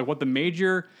movie of, like, what the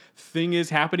major thing is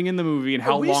happening in the movie and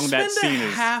how long that scene is. We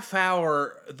spend a half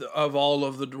hour of all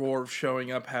of the dwarves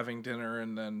showing up, having dinner,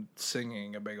 and then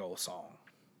singing a big old song.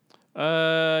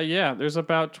 Yeah. There's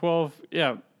about 12...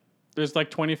 Yeah. There's, like,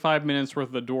 25 minutes worth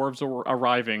of the dwarves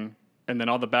arriving, and then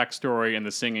all the backstory and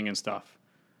the singing and stuff.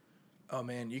 Oh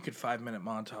man, you could 5-minute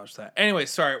montage that. Anyway,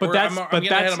 sorry, I'm getting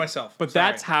ahead of myself. But sorry.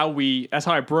 that's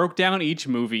how I broke down each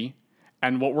movie,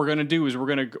 and what we're gonna do is we're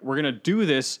gonna do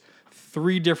this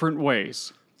 3 different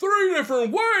ways. 3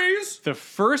 different ways. The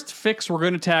first fix we're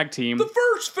gonna tag team. The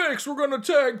first fix we're gonna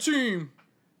tag team.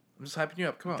 I'm just hyping you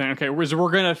up. Come on. Okay,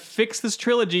 we're gonna fix this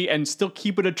trilogy and still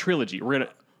keep it a trilogy. We're gonna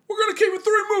keep it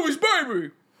 3 movies,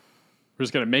 baby. We're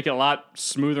just gonna make it a lot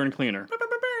smoother and cleaner.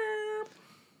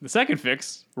 The second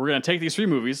fix, we're going to take these 3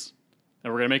 movies,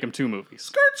 and we're going to make them 2 movies.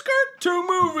 Skirt, 2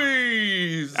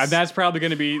 movies! And that's probably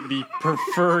going to be the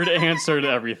preferred answer to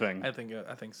everything. I think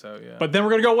so, yeah. But then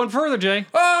we're going to go one further, Jay.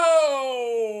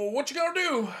 Oh! What you gonna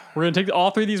do? We're going to take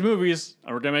all 3 of these movies,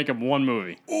 and we're going to make them 1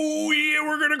 movie. Oh, yeah,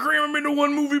 we're going to cram them into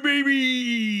 1 movie, baby!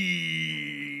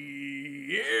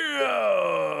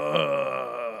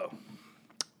 Yeah!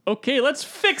 Okay, let's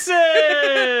fix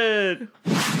it!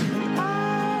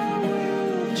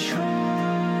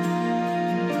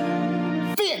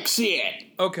 Fix it!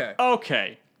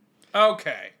 Okay.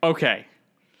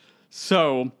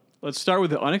 So, let's start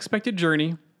with The Unexpected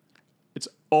Journey. It's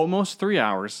almost 3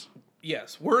 hours.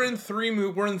 Yes, we're in 3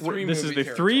 movies. This is the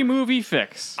 3 movie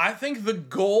fix. I think the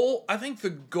goal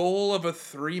of a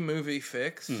 3 movie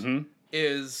fix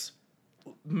is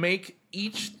make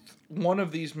each one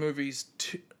of these movies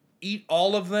eat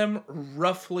all of them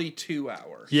roughly 2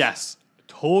 hours. Yes.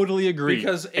 Totally agree.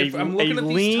 Because if I'm looking at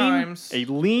these times... A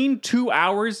lean 2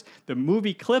 hours, the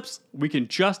movie clips, we can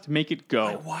just make it go.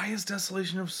 Like, why is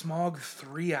Desolation of Smaug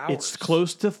 3 hours? It's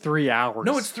close to 3 hours.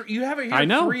 No, it's you have it here. I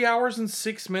know. 3 hours and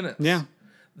 6 minutes. Yeah.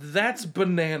 That's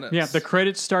bananas. Yeah, the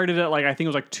credits started at, like, I think it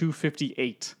was like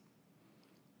 2:58.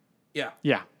 Yeah.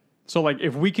 Yeah. So, like,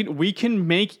 if we can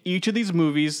make each of these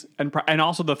movies, and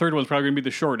also the third one's probably going to be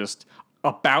the shortest,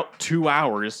 about 2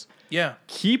 hours. Yeah.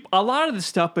 Keep a lot of this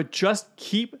stuff, but just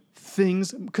keep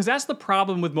things, because that's the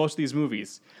problem with most of these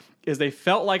movies, is they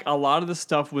felt like a lot of the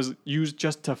stuff was used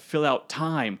just to fill out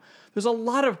time. There's a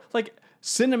lot of, like,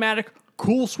 cinematic,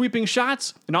 cool sweeping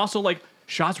shots, and also, like,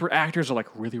 shots where actors are, like,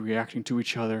 really reacting to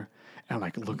each other and,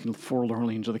 like, looking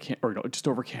forlornly into the camera, or just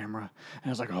over camera.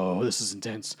 And it's like, oh, this is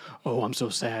intense. Oh, I'm so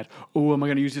sad. Oh, am I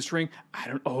going to use this ring? I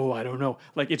don't know.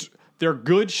 Like, they're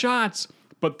good shots,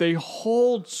 but they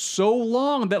hold so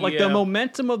long that, like, the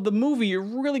momentum of the movie, it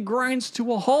really grinds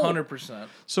to a halt. 100%.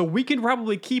 So we can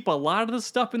probably keep a lot of the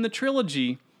stuff in the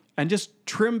trilogy and just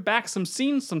trim back some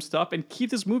scenes, some stuff, and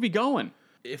keep this movie going.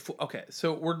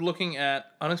 So we're looking at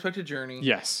Unexpected Journey.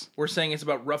 Yes. We're saying it's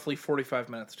about roughly 45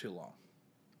 minutes too long.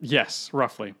 Yes,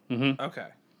 roughly. Mm-hmm. Okay.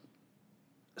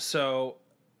 So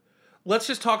let's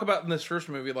just talk about in this first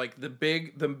movie, like the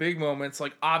big moments.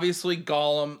 Like, obviously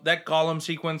that Gollum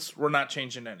sequence, we're not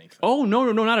changing anything. Oh,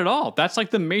 no, not at all. That's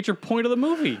like the major point of the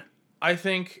movie. I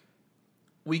think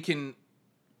we can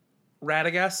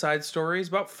Radagast side story is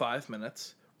about 5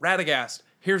 minutes. Radagast,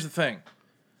 here's the thing.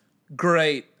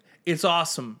 Great. It's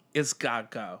awesome. It's gotta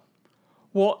go.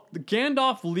 Well,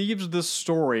 Gandalf leaves this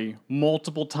story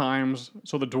multiple times,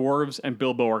 so the dwarves and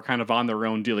Bilbo are kind of on their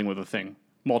own dealing with the thing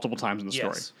multiple times in the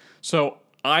story. So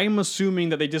I'm assuming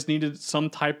that they just needed some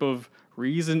type of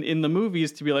reason in the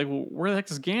movies to be like, well, where the heck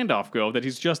does Gandalf go? That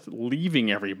he's just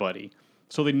leaving everybody.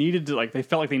 So they needed to, like, they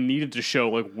felt like they needed to show,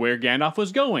 like, where Gandalf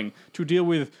was going to deal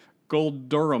with Gold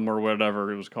Durham or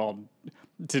whatever it was called.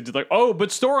 To like, oh, but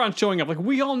Sauron's showing up. Like,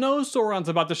 we all know Sauron's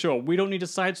about to show up. We don't need a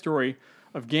side story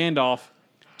of Gandalf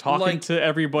talking to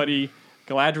everybody,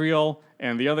 Galadriel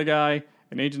and the other guy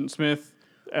and Agent Smith,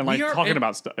 and talking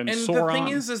about stuff. And Sauron. The thing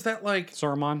is that, like,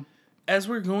 Saruman. As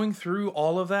we're going through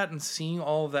all of that and seeing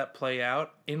all of that play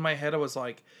out, in my head I was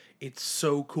like, it's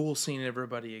so cool seeing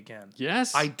everybody again.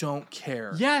 Yes. I don't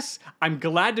care. Yes. I'm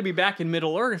glad to be back in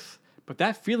Middle Earth, but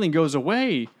that feeling goes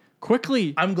away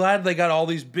quickly. I'm glad they got all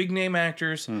these big name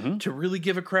actors to really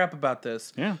give a crap about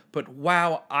this. Yeah. But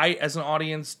wow, I as an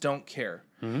audience don't care.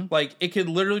 Like, it could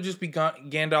literally just be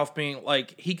Gandalf being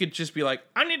like, he could just be like,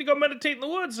 I need to go meditate in the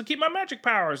woods to keep my magic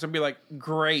powers. And be like,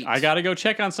 great. I got to go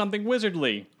check on something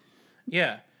wizardly.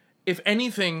 Yeah. If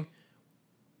anything,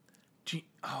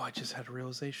 I just had a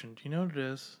realization. Do you know what it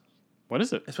is? What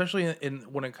is it? Especially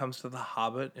when it comes to The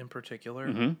Hobbit in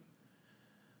particular.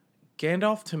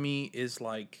 Gandalf to me is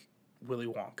like Willy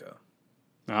Wonka.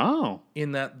 Oh.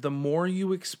 In that the more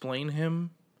you explain him,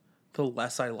 the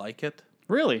less I like it.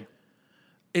 Really?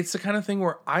 It's the kind of thing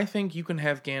where I think you can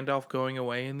have Gandalf going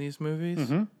away in these movies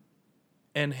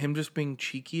and him just being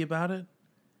cheeky about it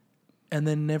and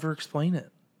then never explain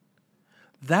it.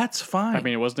 That's fine. I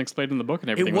mean, it wasn't explained in the book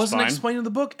and everything It wasn't was fine. explained in the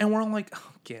book, and we're all like,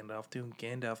 oh, Gandalf doing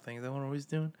Gandalf things. Is that what he's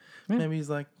doing? Yeah. Maybe he's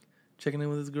like checking in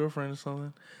with his girlfriend or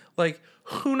something. Like,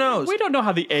 who knows? We don't know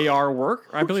how the AR work.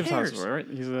 I believe cares? that's right.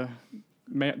 He's the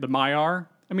Maiar.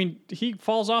 I mean, he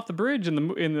falls off the bridge in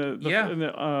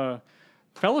the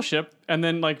Fellowship, and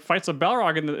then like fights a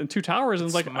Balrog in Two Towers, and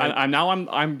it's like, I'm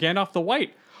Gandalf the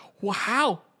White.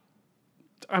 Wow,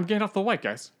 I'm Gandalf the White,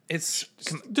 guys. It's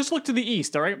Just look to the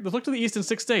east, all right? Look to the east in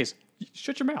 6 days.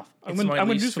 Shut your mouth. I'm my gonna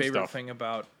do least some favorite stuff. thing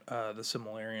about the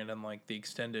Silmarillion and like the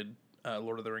extended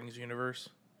Lord of the Rings universe.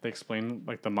 They explain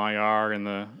like the Maiar and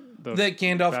the That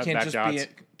Gandalf bad can't just gods.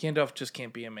 Gandalf just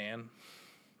can't be a man.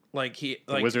 Like the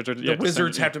wizards are wizards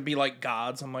descended, have to be like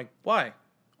gods. I'm like, why?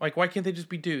 Like, why can't they just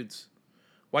be dudes?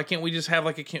 Why can't we just have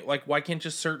why can't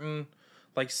just certain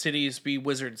like cities be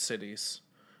wizard cities?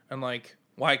 And like,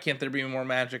 why can't there be more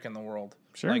magic in the world?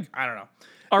 Sure. Like, I don't know.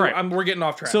 All right. We're getting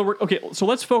off track. So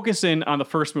let's focus in on the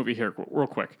first movie here real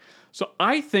quick. So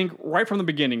I think right from the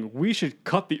beginning, we should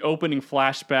cut the opening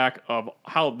flashback of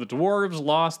how the dwarves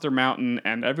lost their mountain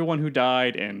and everyone who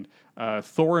died and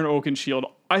Thor and Oakenshield.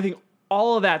 I think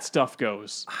all of that stuff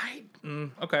goes.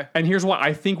 Okay. And here's why.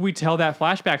 I think we tell that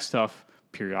flashback stuff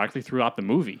periodically throughout the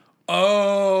movie.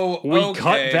 Oh, We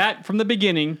cut that from the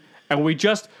beginning and we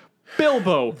just...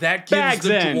 Bilbo, that gives Bag's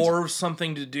the End. dwarves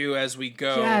something to do as we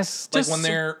go. Yes, like just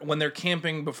when they're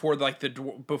camping before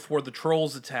before the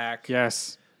trolls attack.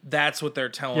 Yes, that's what they're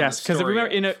telling. yes, because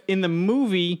remember in the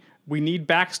movie we need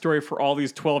backstory for all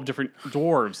these 12 different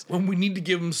dwarves. When we need to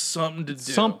give them something to do.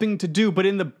 Something to do, but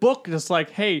in the book it's like,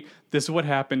 hey, this is what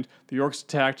happened. The orcs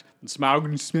attacked, and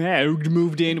Smaug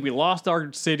moved in. We lost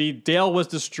our city. Dale was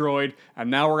destroyed, and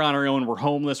now we're on our own. We're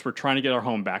homeless. We're trying to get our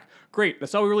home back. Great,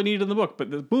 that's all we really needed in the book.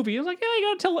 But the movie is like, yeah,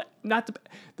 you gotta tell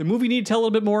the movie needed to tell a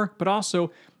little bit more, but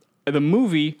also the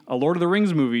movie, a Lord of the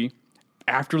Rings movie,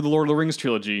 after the Lord of the Rings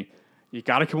trilogy, you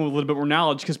got to come up with a little bit more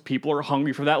knowledge because people are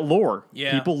hungry for that lore.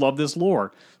 Yeah. People love this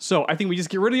lore. So I think we just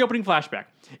get rid of the opening flashback.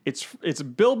 It's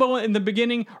Bilbo in the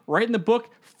beginning, right in the book.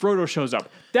 Frodo shows up.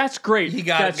 That's great.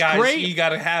 That's great. You got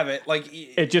to have it. Like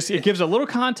It gives a little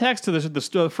context to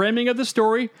the framing of the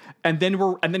story, and then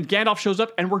Gandalf shows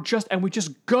up, and we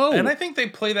just go. And I think they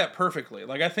play that perfectly.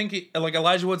 Like I think like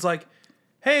Elijah Wood's like,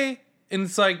 hey, and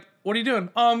it's like, what are you doing?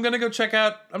 Oh, I'm gonna go check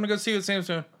out. I'm gonna go see what Sam's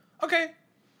doing. Okay.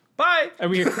 Bye. And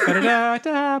we hear, that's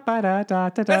it.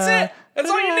 That's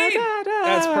all you need.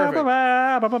 That's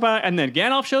perfect. And then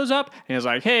Gandalf shows up and he's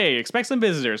like, hey, expect some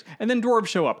visitors. And then dwarves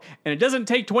show up. And it doesn't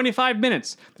take 25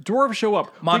 minutes. The dwarves show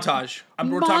up. Montage.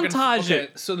 We're montage talking,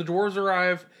 it. So the dwarves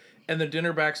arrive and the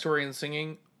dinner backstory and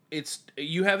singing.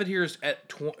 You have it here at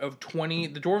 20.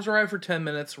 The dwarves arrive for 10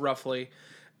 minutes roughly.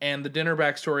 And the dinner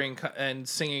backstory and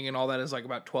singing and all that is like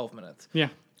about 12 minutes. Yeah.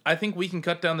 I think we can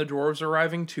cut down the dwarves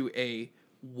arriving to a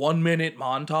 1 minute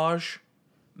montage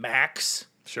max.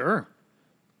 Sure.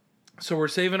 So we're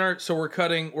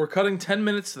cutting 10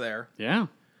 minutes there. Yeah.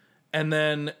 And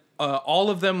then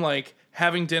all of them like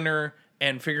having dinner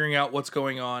and figuring out what's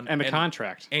going on And the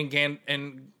contract. and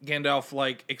Gandalf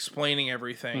like explaining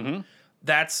everything. Mm-hmm.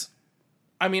 That's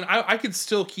I mean, I could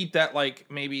still keep that like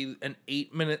maybe an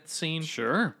 8-minute scene.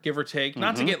 Sure. Give or take.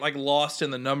 Not to get like lost in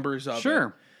the numbers of it.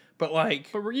 Sure. But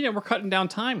like, But we're cutting down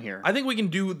time here. I think we can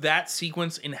do that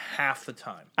sequence in half the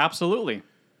time. Absolutely.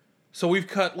 So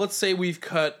let's say we've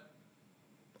cut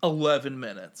 11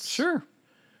 minutes. Sure.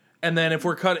 And then if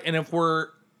we're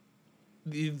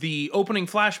the opening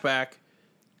flashback,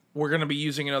 we're going to be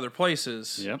using in other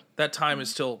places. Yep. That time is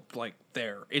still like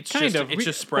there. It's Kind just of. it's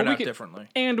just spread out differently.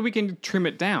 And we can trim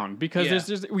it down because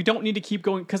Yeah. we don't need to keep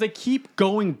going because they keep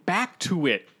going back to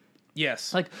it.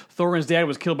 Yes. Like Thorin's dad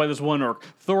was killed by this one orc.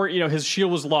 Thor, his shield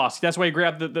was lost. That's why he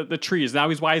grabbed the trees. Now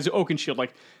he's Oakenshield.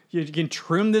 Like you can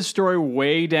trim this story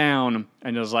way down,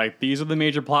 and it's like these are the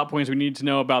major plot points we need to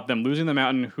know about them losing the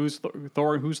mountain, who's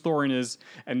Thorin is,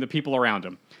 and the people around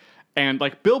him. And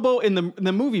like Bilbo in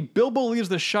the movie, Bilbo leaves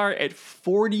the Shire at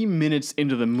 40 minutes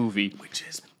into the movie. Which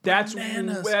is That's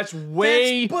bananas. that's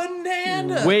way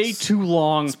bananas. way too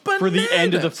long for the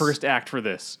end of the bananas. first act for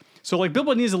this. So like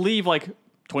Bilbo needs to leave like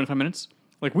 25 minutes.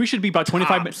 Like we should be about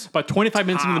 25 minutes. About 25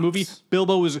 minutes into the movie,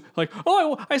 Bilbo is like,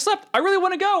 "Oh, I slept. I really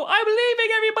want to go. I'm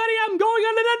leaving, everybody. I'm going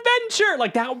on an adventure."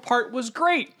 Like that part was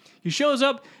great. He shows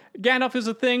up. Gandalf is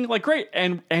a thing, like great,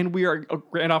 and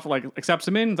Gandalf like accepts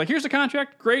him in. It's like, here's the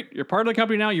contract, great, you're part of the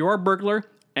company now, you are a burglar,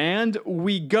 and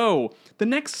we go. The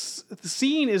next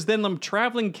scene is then them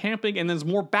traveling, camping, and there's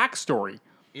more backstory.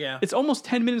 Yeah. It's almost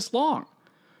 10 minutes long.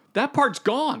 That part's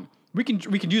gone. We can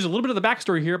use a little bit of the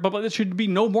backstory here, but it should be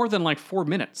no more than like 4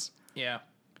 minutes. Yeah.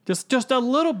 Just a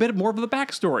little bit more of the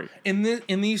backstory. In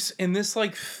this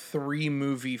like 3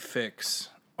 movie fix,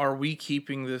 are we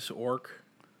keeping this orc?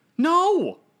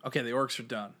 No, Okay, the orcs are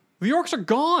done. the orcs are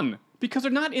gone because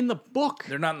they're not in the book.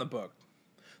 They're not in the book.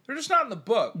 They're just not in the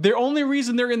book. The only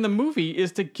reason they're in the movie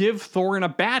is to give Thorin a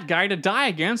bad guy to die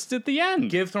against at the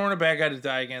end. Give Thorin a bad guy to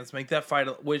die against. Make that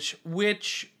fight,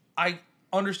 which I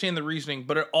understand the reasoning,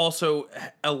 but it also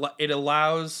it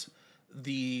allows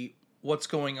what's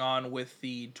going on with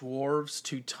the dwarves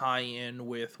to tie in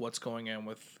with what's going on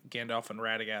with Gandalf and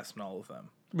Radagast and all of them.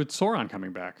 With Sauron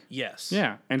coming back. Yes.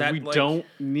 Yeah, and That, we like- don't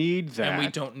need that. And we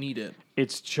don't need it.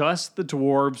 It's just the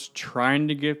dwarves trying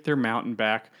to get their mountain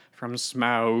back from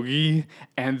Smaug,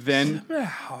 and then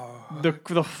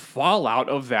the fallout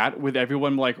of that with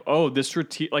everyone like, oh,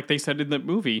 like they said in the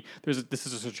movie, this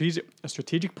is a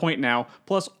strategic point now.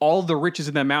 Plus, all the riches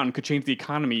in that mountain could change the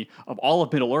economy of all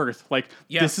of Middle Earth. Like,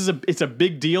 Yeah. it's a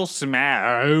big deal.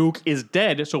 Smaug is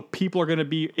dead, so people are going to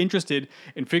be interested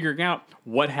in figuring out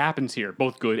what happens here,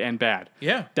 both good and bad.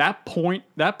 Yeah. That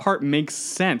part makes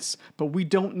sense, but we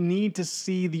don't need to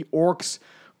see the orcs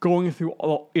going through,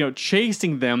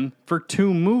 chasing them for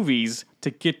 2 movies to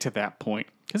get to that point.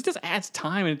 Because it just adds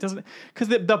time, and it doesn't. Because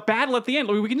the battle at the end,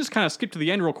 we can just kind of skip to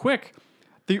the end real quick.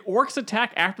 The orcs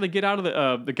attack after they get out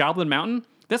of the Goblin Mountain.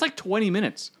 That's like 20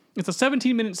 minutes. It's a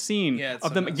 17-minute scene it's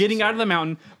of them getting out of the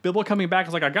mountain. Bilbo coming back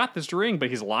is like, I got this ring,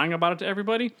 but he's lying about it to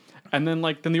everybody. And then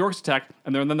the orcs attack,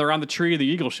 and then they're on the tree. The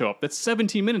eagles show up. That's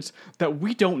 17 minutes that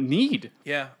we don't need.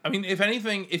 Yeah. I mean, if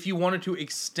anything, if you wanted to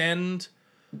extend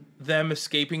them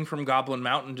escaping from Goblin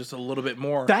Mountain just a little bit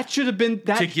more, That should have been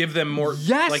that to give them more.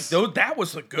 Yes. Like that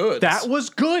was the goods. That was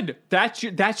good. That's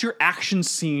your action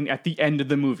scene at the end of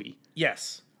the movie.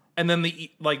 Yes. And then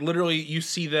literally you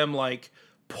see them like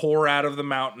pour out of the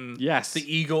mountain. Yes.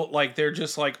 The eagle, like they're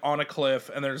just like on a cliff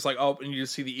and they're just like, oh, and you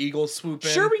just see the eagles swoop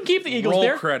in. Sure, we can keep the eagles Roll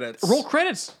there. credits. Roll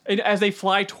credits as they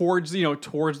fly towards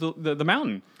the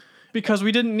mountain, because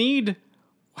we didn't need.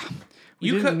 We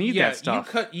didn't need that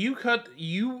stuff.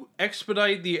 You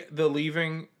expedite the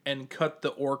leaving and cut the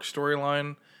orc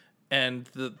storyline and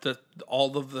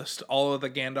all of the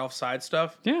Gandalf side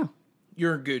stuff. Yeah.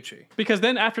 You're Gucci. Because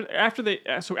then after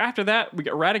that we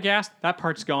get Radagast. That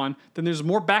part's gone. Then there's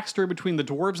more backstory between the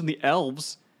dwarves and the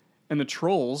elves, and the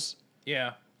trolls.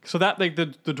 Yeah. So that like the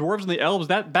dwarves and the elves,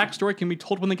 that backstory can be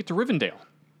told when they get to Rivendell.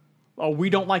 Oh, we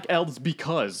don't like elves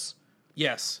because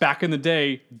Yes. back in the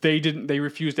day they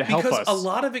refused to help us. Because a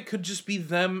lot of it could just be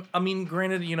them. I mean,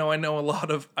 granted, I know a lot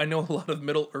of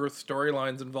Middle Earth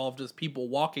storylines involved just people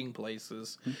walking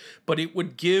places, but it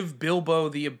would give Bilbo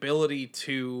the ability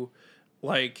to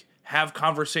like have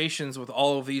conversations with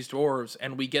all of these dwarves,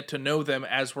 and we get to know them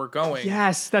as we're going.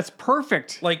 Yes, that's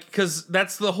perfect. Like, because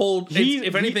that's the whole.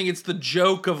 If anything, it's the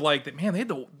joke of like that. Man,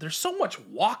 there's so much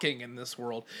walking in this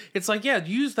world. It's like, yeah,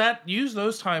 use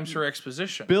those times for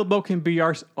exposition. Bilbo can be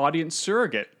our audience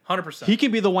surrogate. 100%. He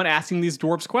can be the one asking these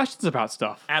dwarves questions about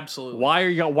stuff. Absolutely. Why are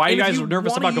you And if guys you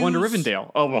nervous wanna about going to use-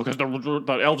 Rivendell? Oh, well, because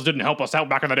the elves didn't help us out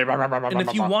back in the day. And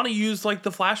if you want to use like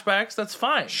the flashbacks, that's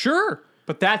fine. Sure.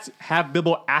 But have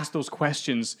Bilbo ask those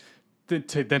questions to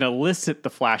then elicit the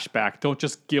flashback. Don't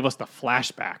just give us the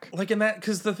flashback. Like in that,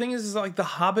 because the thing is like The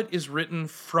Hobbit is written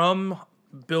from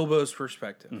Bilbo's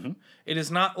perspective. Mm-hmm. It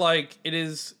is not like it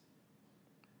is.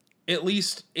 At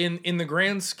least in the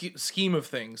grand scheme of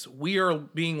things, we are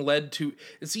being led to.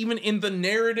 It's even in the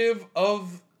narrative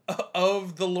of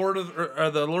the Lord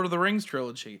of the Rings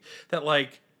trilogy that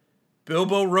like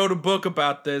Bilbo wrote a book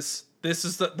about this. This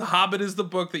is the Hobbit is the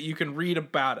book that you can read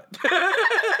about it.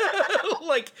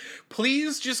 Like,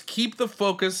 please just keep the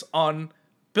focus on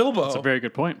Bilbo. That's a very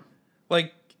good point.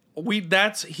 Like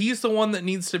he's the one that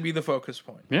needs to be the focus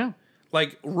point. Yeah.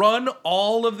 Like, run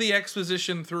all of the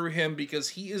exposition through him because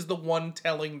he is the one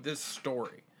telling this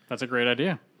story. That's a great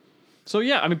idea. So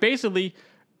yeah, I mean, basically,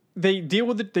 they deal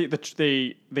with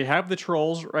they have the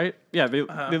trolls, right? Yeah,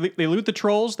 they loot the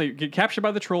trolls. They get captured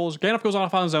by the trolls. Gandalf goes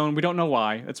off on his own. We don't know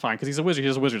why. That's fine because he's a wizard. He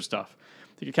does wizard stuff.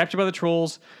 They get captured by the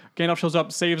trolls. Gandalf shows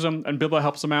up, saves them, and Bilbo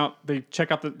helps them out. They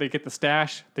check out they get the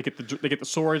stash. They get the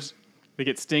swords. They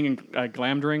get Sting and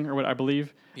Glamdring, or what I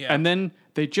believe. Yeah. And then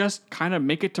they just kind of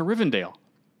make it to Rivendell.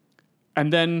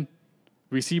 And then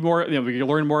we see more. We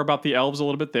learn more about the elves a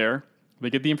little bit there. They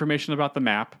get the information about the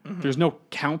map. Mm-hmm. There's no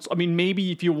council. I mean,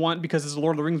 maybe if you want, because it's a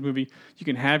Lord of the Rings movie, you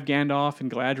can have Gandalf and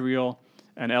Galadriel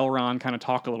and Elrond kind of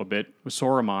talk a little bit with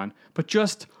Saruman, but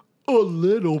just a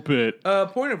little bit.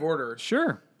 Point of order.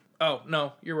 Sure. Oh,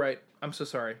 no, you're right. I'm so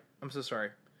sorry.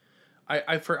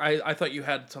 I thought you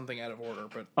had something out of order,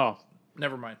 but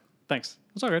never mind. Thanks.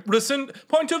 It's all good.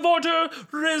 Point of order,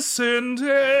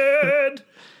 rescinded.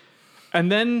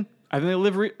 And then they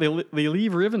leave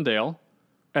Rivendell.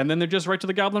 And then they're just right to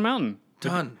the Goblin Mountain.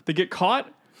 Done. They get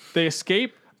caught. They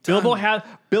escape. Bilbo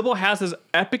has his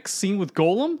epic scene with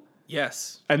Golem.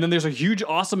 Yes. And then there's a huge,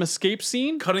 awesome escape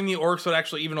scene. Cutting the orcs would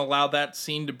actually even allow that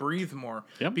scene to breathe more.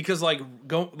 Yep. Because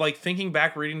thinking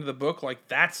back, reading the book, like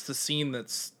that's the scene that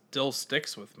still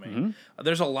sticks with me. Mm-hmm.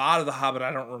 There's a lot of The Hobbit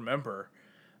I don't remember,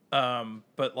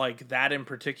 but like that in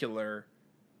particular,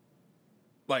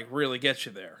 like really gets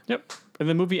you there. Yep. And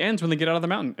the movie ends when they get out of the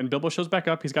mountain, and Bilbo shows back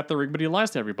up. He's got the rig, but he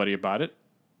lies to everybody about it.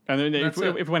 And then if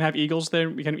we want to have eagles,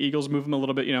 then we can have eagles, move them a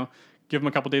little bit, give them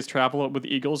a couple days travel with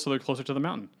the eagles so they're closer to the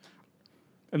mountain.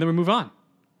 And then we move on.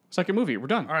 Second movie, we're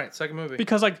done. All right, second movie.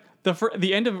 Because like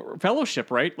the end of Fellowship,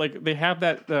 right? Like they have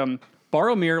that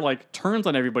Boromir like turns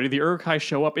on everybody. The Uruk-hai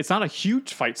show up. It's not a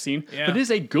huge fight scene, but it is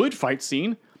a good fight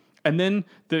scene. And then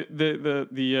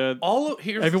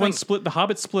everyone split. The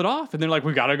Hobbits split off, and they're like,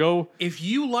 "We gotta go." If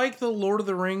you like the Lord of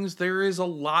the Rings, there is a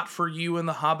lot for you in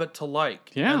the Hobbit to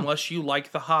like. Yeah. Unless you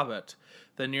like the Hobbit,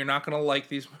 then you're not gonna like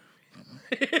these.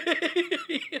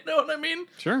 You know what I mean?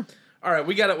 Sure. All right,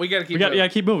 we gotta keep moving.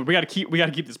 Keep moving. We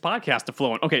gotta keep this podcast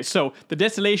flowing. Okay, so the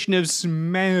Desolation of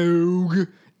Smaug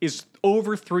is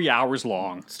over 3 hours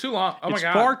long. It's too long. Oh my god.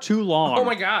 It's far too long. Oh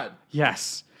my god.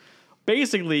 Yes.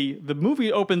 Basically, the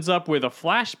movie opens up with a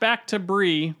flashback to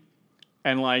Bree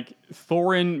and like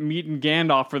Thorin meeting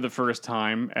Gandalf for the first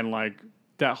time and like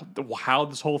how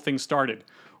this whole thing started.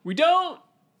 We don't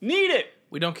need it.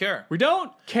 We don't care. We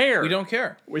don't care. We don't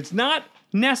care. It's not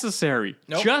necessary.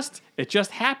 Nope. It just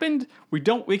happened.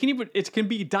 It can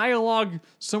be dialogue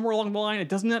somewhere along the line. It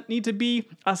does not need to be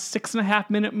a 6.5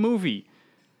 minute movie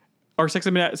or 6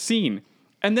 minute scene.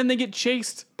 And then they get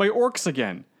chased by orcs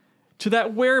again. To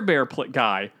that werebear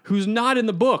guy who's not in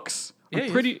the books. Yeah,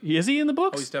 Is he in the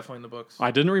books? Oh, he's definitely in the books. I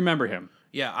didn't remember him.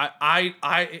 Yeah,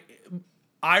 I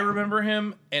remember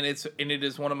him, and it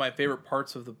is one of my favorite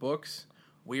parts of the books.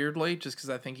 Weirdly, just because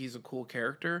I think he's a cool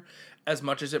character. As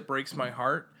much as it breaks my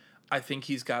heart, I think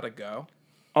he's got to go.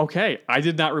 Okay, I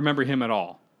did not remember him at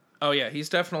all. Oh yeah, he is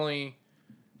definitely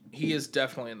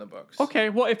in the books. Okay,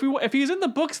 well if he's in the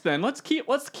books, then let's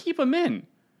keep him in.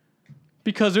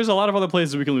 Because there's a lot of other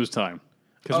places we can lose time.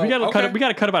 Because we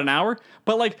gotta cut about an hour.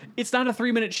 But like, it's not a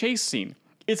 3-minute chase scene.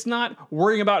 It's not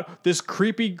worrying about this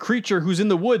creepy creature who's in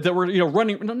the woods that we're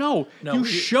running. No. You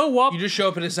show up. You just show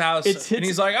up at his house, and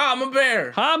he's like, "I'm a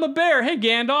bear. I'm a bear. Hey,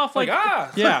 Gandalf."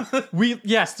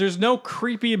 Yeah. There's no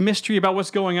creepy mystery about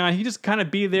what's going on. He just kind of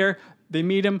be there. They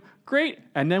meet him. Great,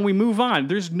 and then we move on.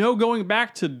 There's no going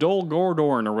back to Dol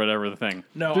Guldur or whatever the thing.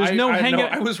 No, there's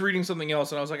I was reading something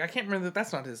else, and I was like, I can't remember that.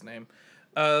 That's not his name.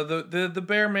 The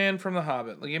bear man from The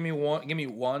Hobbit. Like, give me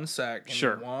one sec.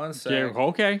 Sure. 1 sec. Yeah,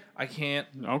 okay. I can't.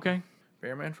 Okay.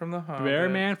 Bear man from The Hobbit. Bear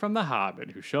man from The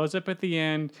Hobbit who shows up at the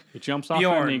end. He jumps off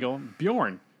an eagle.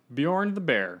 Bjorn the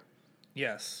bear.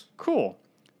 Yes. Cool.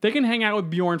 They can hang out with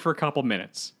Bjorn for a couple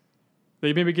minutes.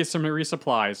 They maybe get some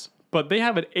resupplies, but they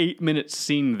have an 8-minute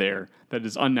scene there that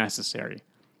is unnecessary.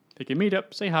 They can meet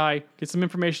up, say hi, get some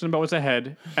information about what's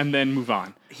ahead, and then move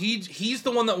on. He's the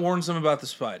one that warns them about the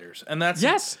spiders, and that's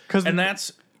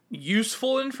that's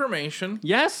useful information.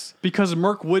 Yes, because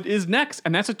Mirkwood is next,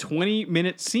 and that's a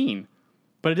 20-minute scene,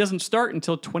 but it doesn't start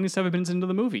until 27 minutes into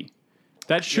the movie.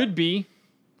 That should be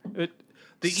the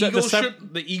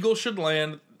eagle should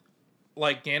land.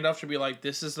 Like, Gandalf should be like,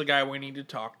 this is the guy we need to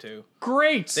talk to.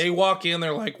 Great. They walk in,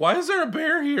 they're like, why is there a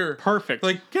bear here? Perfect.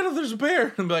 Like, Gandalf, there's a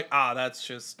bear. And be like,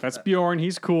 that's Bjorn.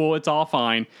 He's cool. It's all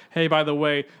fine. Hey, by the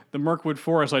way, the Mirkwood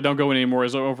Forest, I don't go in anymore,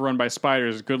 is overrun by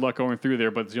spiders. Good luck going through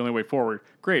there, but it's the only way forward.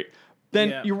 Great.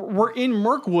 Then we're in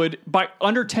Mirkwood by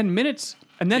under 10 minutes.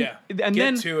 And then,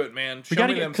 get to it, man. Show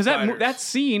me them spiders. Because that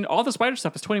scene, all the spider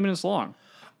stuff is 20 minutes long.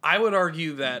 I would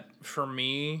argue that, for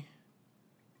me,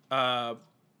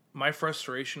 my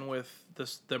frustration with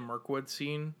the Mirkwood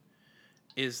scene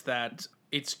is that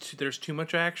there's too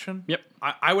much action. Yep.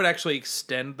 I would actually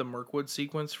extend the Mirkwood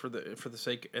sequence for the sake for the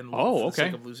sake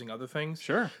of losing other things.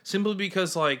 Sure. Simply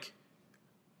because like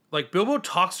Bilbo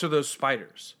talks to those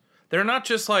spiders. They're not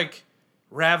just like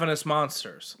ravenous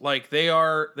monsters. Like they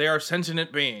are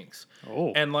sentient beings.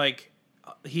 Oh. And like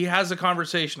he has a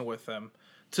conversation with them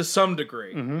to some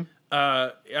degree. Mm-hmm.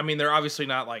 I mean, they're obviously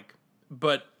not like,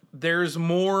 but there's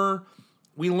more.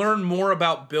 We learn more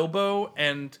about Bilbo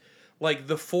and like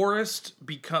the forest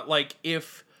because like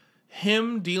if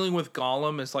him dealing with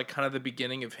Gollum is like kind of the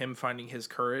beginning of him finding his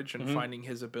courage and finding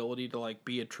his ability to like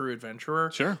be a true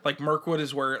adventurer. Sure. Like Mirkwood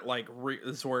is where it like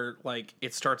is where like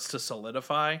it starts to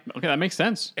solidify. Okay, that makes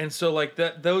sense. And so like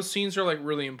those scenes are like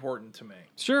really important to me.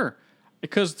 Sure.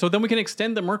 Because so then we can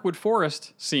extend the Mirkwood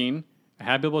Forest scene,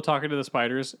 have Bilbo talking to the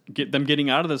spiders, get them getting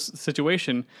out of this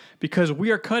situation, because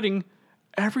we are cutting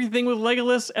everything with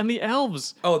Legolas and the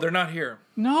elves. Oh, they're not here.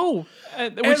 No.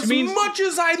 Which As means much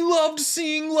as I loved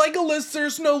seeing Legolas,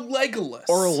 there's no Legolas.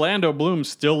 Orlando Bloom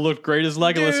still looked great as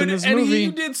Legolas Dude, in this and movie.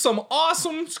 he did some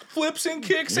awesome flips and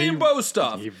kicks and bow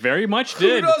stuff. He very much Who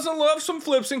did. doesn't love some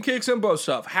flips and kicks and bow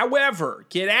stuff? However,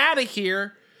 get out of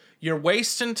here. You're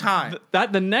wasting time.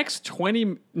 That the next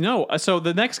 20 no, so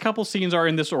the next couple scenes are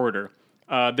in this order.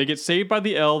 They get saved by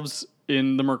the elves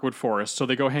in the Mirkwood Forest, so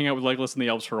they go hang out with Legolas and the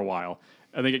elves for a while.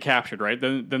 And they get captured, right?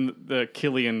 Then the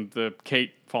Killy and the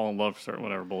Kate fall in love, or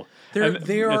whatever.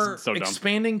 They are so dumb.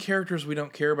 expanding characters we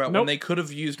don't care about when Nope. they could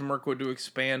have used Mirkwood to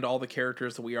expand all the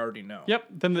characters that we already know. Yep.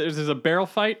 Then there's a barrel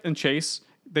fight and chase.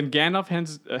 Then Gandalf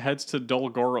heads to Dol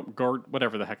Gor,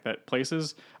 whatever the heck that place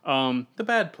is. The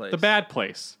bad place. The bad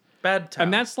place. Bad town.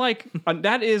 And that's like,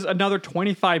 that is another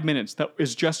 25 minutes that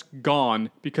is just gone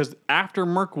because after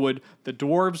Mirkwood, the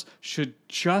dwarves should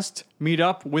just meet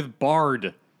up with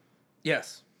Bard.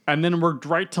 Yes. And then we're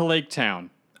right to Lake Town.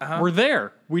 We're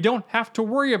there. We don't have to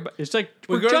worry about it's like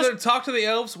We we're go just there to talk to the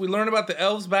elves. We learn about the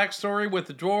elves' backstory with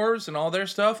the dwarves and all their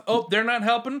stuff. Oh, they're not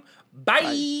helping.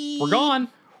 Bye. we're gone.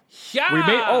 Yeah. We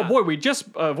made oh boy, we just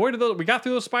avoided those we got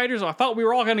through those spiders. I thought we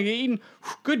were all gonna get eaten.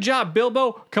 Good job,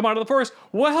 Bilbo. Come out of the forest.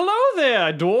 Well, hello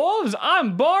there, dwarves.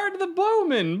 I'm Bard the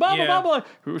Bowman. Blah blah Yeah. blah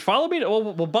blah. Follow me.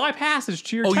 We'll buy passage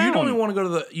to your Oh, town. you don't even want to go to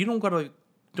the. You don't want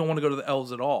to go to the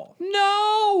elves at all.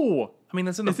 No. I mean,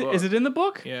 that's in the book. Is it in the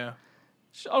book? Yeah.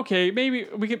 Okay, maybe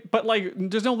we can. But like,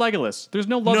 there's no Legolas. There's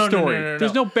no love story.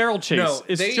 There's no barrel chase. No,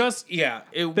 It's just yeah.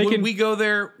 can- we go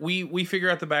there. We figure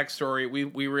out the backstory.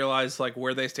 We realize like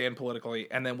where they stand politically,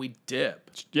 and then we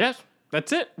dip. yes,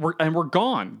 that's it. We're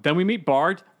gone. Then we meet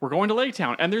Bard. We're going to Lake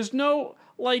Town, and there's no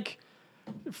like,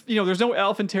 there's no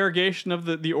elf interrogation of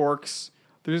the orcs.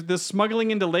 There's the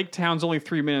smuggling into Lake Town's only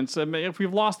 3 minutes. I mean, if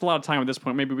we've lost a lot of time at this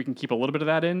point, maybe we can keep a little bit of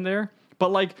that in there.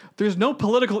 But like, there's no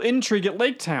political intrigue at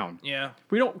Lake Town. Yeah.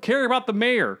 We don't care about the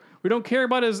mayor. We don't care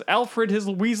about his Alfred, his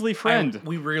Weasley friend.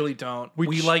 We really don't.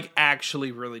 We like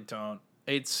actually really don't.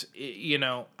 It's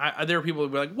there are people who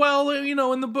be like, well,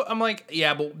 in the book, I'm like,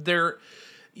 yeah, but they're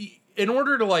in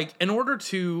order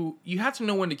to you have to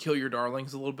know when to kill your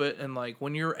darlings a little bit, and like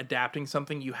when you're adapting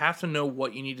something, you have to know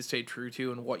what you need to stay true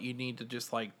to and what you need to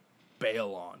just like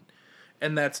bail on,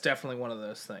 and that's definitely one of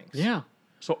those things. Yeah.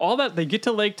 So all that they get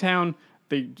to Lake Town.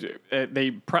 They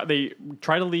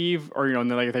try to leave, or and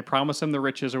they promise them the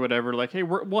riches or whatever. Like, hey,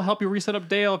 we'll help you reset up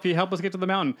Dale if you help us get to the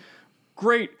mountain.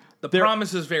 Great. The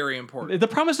promise is very important. The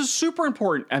promise is super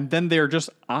important, and then they're just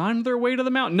on their way to the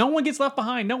mountain. No one gets left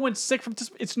behind. No one's sick from.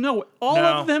 All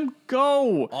of them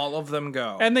go. All of them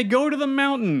go, and they go to the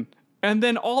mountain, and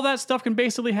then all that stuff can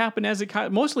basically happen as it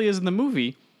mostly is in the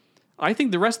movie. I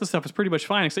think the rest of the stuff is pretty much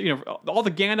fine, except all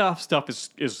the Gandalf stuff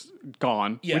is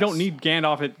gone. Yes. We don't need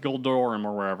Gandalf at Goldorum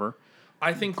or wherever.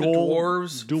 I think the Gold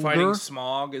dwarves Dulger? fighting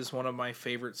Smaug is one of my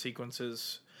favorite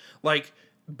sequences. Like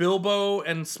Bilbo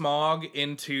and Smaug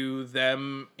into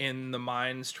them in the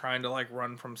mines trying to like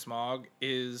run from Smaug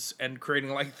and creating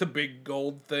like the big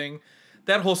gold thing.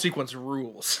 That whole sequence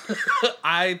rules.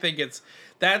 I think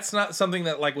that's not something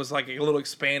that like was like a little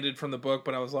expanded from the book,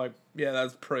 but I was like, yeah,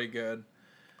 that's pretty good.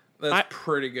 That's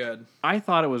pretty good. I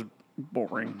thought it was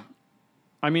boring.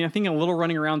 I mean, I think a little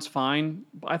running around's fine.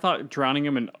 But I thought drowning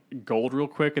him in gold real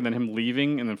quick and then him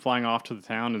leaving and then flying off to the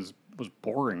town was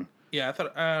boring. Yeah,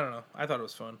 I don't know. I thought it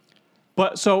was fun.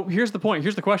 But so here's the point.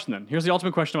 Here's the question then. Here's the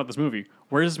ultimate question about this movie.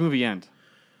 Where does this movie end?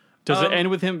 Does it end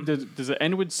with him? Does it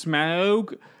end with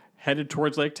Smaug headed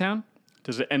towards Lake Town?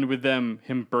 Does it end with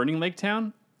him burning Lake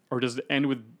Town? Or does it end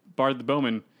with Bard the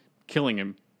Bowman killing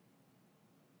him?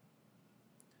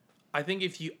 I think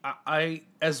if you,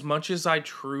 as much as I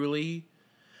truly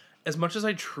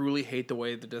hate the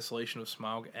way the Desolation of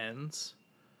Smaug ends,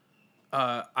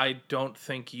 I don't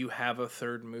think you have a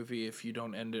third movie if you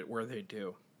don't end it where they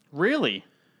do. Really?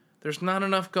 There's not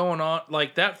enough going on.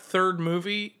 Like, that third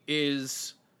movie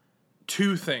is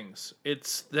two things.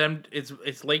 It's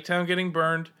Lake Town getting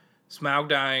burned, Smaug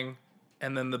dying,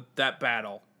 and then that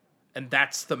battle. And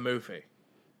that's the movie.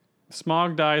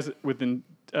 Smaug dies within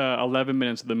 11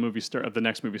 minutes of the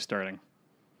next movie starting.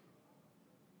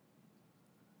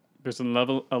 There's an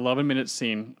 11-minute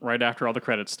scene right after all the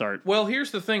credits start. Well,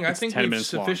 here's the thing. I think we've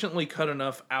sufficiently cut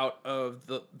enough out of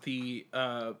the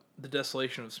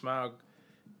desolation of Smaug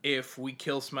if we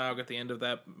kill Smaug at the end of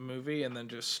that movie and then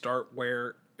just start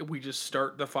where we just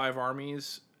start the five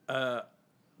armies,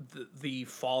 the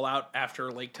fallout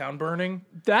after Lake Town burning.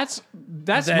 That's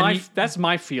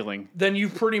my feeling. Then you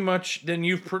pretty much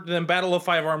then Battle of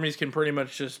Five Armies can pretty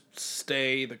much just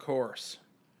stay the course.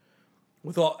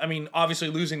 With all, I mean, obviously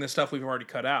losing the stuff we've already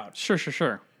cut out.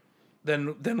 Sure.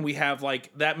 Then we have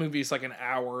like that movie is like an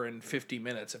hour and 50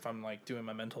 minutes if I'm like doing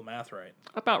my mental math right.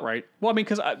 About right. Well, I mean,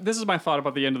 because this is my thought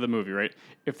about the end of the movie, right?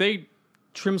 If they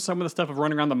trim some of the stuff of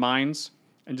running around the mines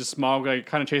and just Smaug like,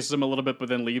 kind of chases him a little bit, but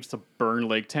then leaves to burn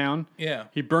Lake Town. Yeah.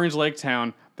 He burns Lake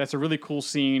Town. That's a really cool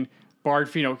scene. Bard,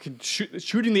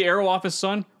 shooting the arrow off his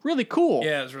son, really cool.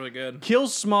 Yeah, it's really good.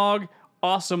 Kills Smaug.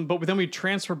 Awesome, but then we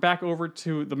transfer back over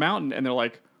to the mountain, and they're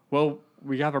like, "Well,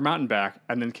 we have our mountain back,"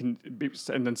 and then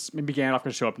maybe Gandalf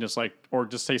can show up and just like, or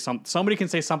just say somebody can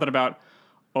say something about,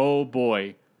 "Oh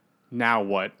boy, now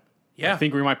what?" Yeah, I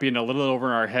think we might be in a little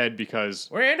over our head because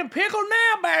we're in the pickle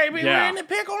now, baby. Yeah. We're in the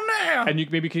pickle now. And you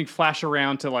maybe can flash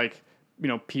around to like,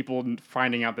 people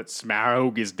finding out that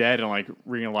Smaug is dead and like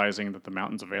realizing that the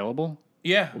mountain's available.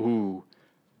 Yeah. Ooh,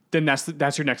 then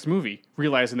that's your next movie,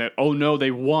 realizing that oh no,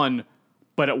 they won.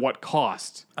 But at what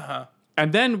cost?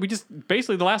 And then we just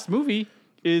basically the last movie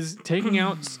is taking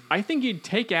out. I think you'd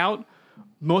take out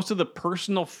most of the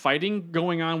personal fighting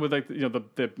going on with like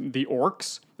the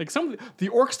orcs. Like the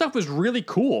orc stuff was really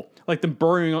cool. Like them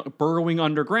burrowing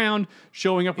underground,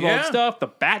 showing up with all that stuff. The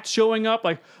bats showing up.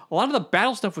 Like a lot of the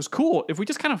battle stuff was cool. If we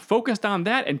just kind of focused on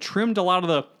that and trimmed a lot of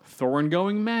the Thorin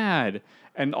going mad.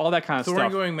 And all that kind of stuff. Thorin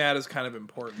going mad is kind of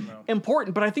important, though.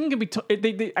 Important, but I think it could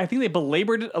be. I think they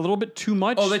belabored it a little bit too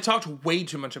much. Oh, they talked way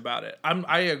too much about it.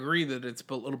 I agree that it's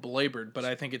a little belabored, but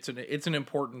I think it's an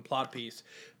important plot piece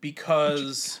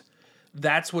because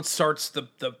that's what starts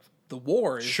the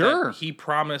war. Is sure, that he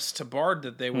promised to Bard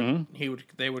that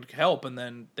they would help, and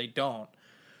then they don't.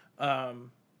 But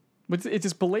it's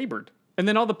just belabored. And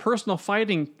then all the personal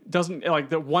fighting doesn't, like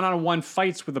the one-on-one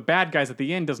fights with the bad guys at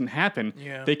the end doesn't happen.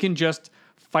 Yeah. They can just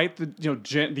fight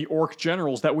the orc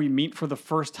generals that we meet for the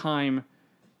first time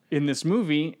in this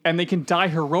movie, and they can die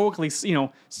heroically,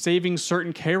 saving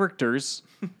certain characters.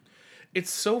 It's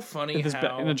so funny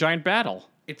in a giant battle.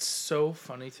 It's so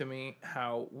funny to me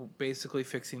how basically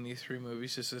fixing these three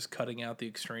movies is just cutting out the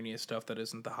extraneous stuff that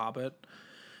isn't The Hobbit.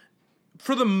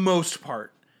 For the most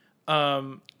part.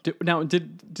 Though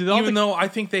I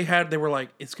think they were like,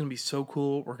 it's gonna be so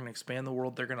cool, we're gonna expand the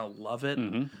world, they're gonna love it.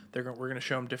 We're gonna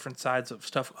show them different sides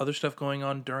of other stuff going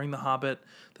on during The Hobbit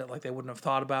that like they wouldn't have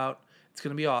thought about. It's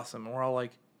gonna be awesome, and we're all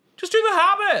like, just do The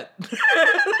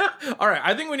Hobbit. All right,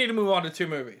 I think we need to move on to two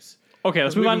movies. Okay,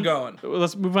 let's move on. Going.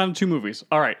 Let's move on to two movies.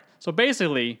 All right, so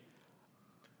basically,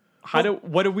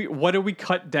 what do we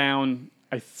cut down?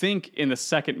 I think in the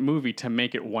second movie to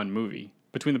make it one movie.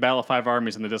 Between the Battle of Five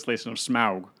Armies and the Desolation of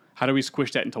Smaug, how do we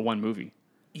squish that into one movie?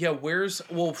 Yeah,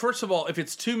 first of all, if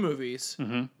it's two movies,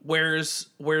 where's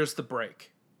the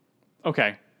break?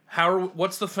 Okay.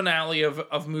 What's the finale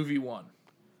of movie one?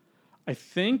 I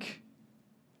think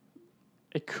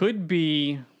it could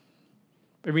be.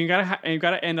 I mean, you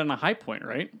gotta end on a high point,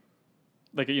 right?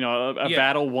 Like a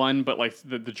battle won, but like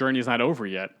the journey is not over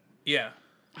yet. Yeah.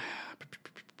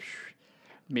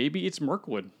 Maybe it's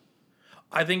Mirkwood.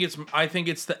 I think it's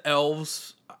the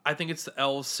elves. I think it's the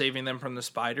elves saving them from the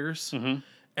spiders,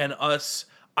 and us.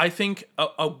 I think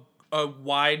a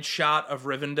wide shot of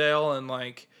Rivendell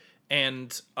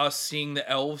and us seeing the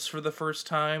elves for the first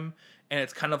time, and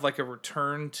it's kind of like a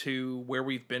return to where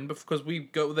we've been because we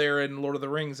go there in Lord of the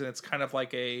Rings, and it's kind of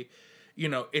like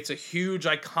it's a huge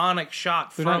iconic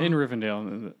shot. They're not in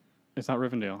Rivendell. It's not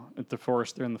Rivendell. It's the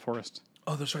forest. They're in the forest.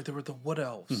 Oh, that's right. They were the Wood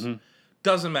Elves.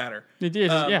 Doesn't matter. It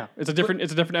is, It's a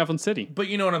different elven city. But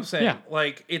you know what I'm saying? Yeah.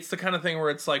 Like, it's the kind of thing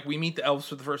where it's like we meet the elves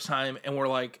for the first time and we're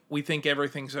like, we think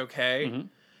everything's okay.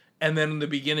 And then in the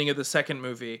beginning of the second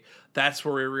movie, that's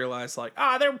where we realize like,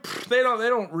 they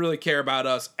don't really care about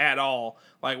us at all.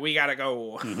 Like, we gotta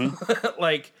go.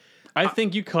 I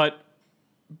think you cut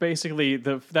basically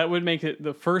that would make it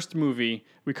the first movie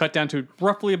we cut down to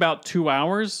roughly about 2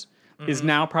 hours. is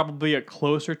now probably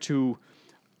closer to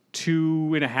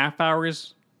 2.5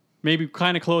 hours, maybe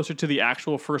kind of closer to the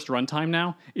actual first runtime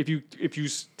now. If you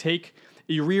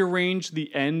rearrange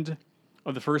the end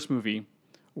of the first movie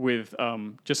with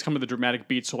just some of the dramatic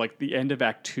beats. So like the end of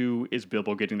Act 2 is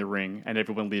Bilbo getting the ring and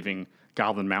everyone leaving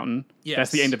Goblin Mountain. Yes.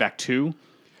 That's the end of Act 2.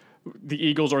 The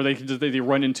Eagles, or they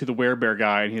run into the werebear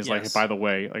guy, and he's like, Yes. by the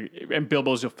way, like, and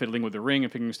Bilbo's fiddling with the ring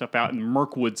and figuring stuff out. And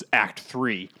Mirkwood's Act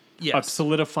 3 Yes. of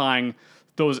solidifying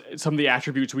some of the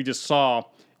attributes we just saw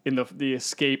in the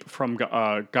escape from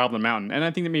Goblin Mountain. And I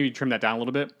think that maybe trim that down a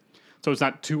little bit so it's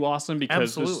not too awesome,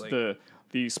 because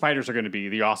the spiders are going to be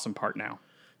the awesome part now.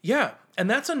 Yeah, and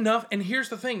that's enough. And here's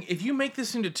the thing. If you make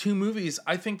this into 2 movies,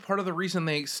 I think part of the reason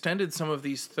they extended some of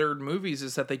these third movies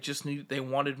is that they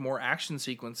wanted more action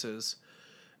sequences.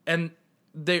 And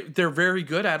they're very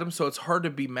good at them, so it's hard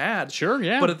to be mad. Sure,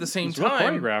 yeah. But at the same It's well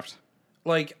time, choreographed.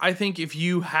 like, I think if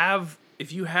you have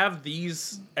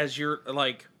these as your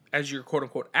quote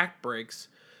unquote act breaks,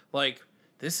 like,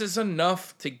 this is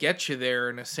enough to get you there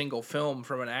in a single film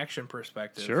from an action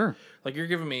perspective. Sure. Like, you're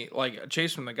giving me like a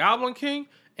chase from the Goblin King,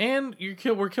 and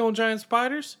we're killing giant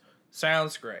spiders.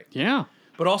 Sounds great. Yeah.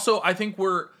 But also, I think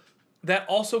that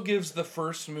also gives the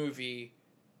first movie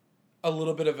a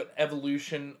little bit of an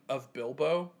evolution of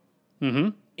Bilbo. Mm-hmm.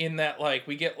 In that, like,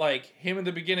 we get like him in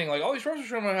the beginning, like all these roses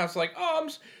from my house, like,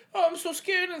 I'm so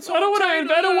scared and so I don't want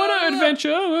to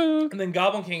adventure. And then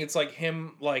Goblin King, it's like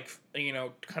him, like,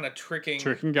 kind of tricking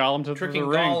Gollum to the ring.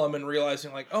 Gollum and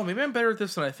realizing, like, oh, maybe I'm better at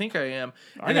this than I think I am.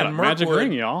 I got a magic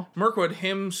ring, y'all. Mirkwood,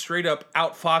 him straight up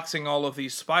outfoxing all of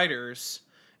these spiders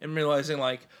and realizing,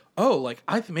 like, oh, like,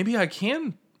 maybe I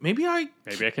can be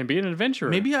an adventurer.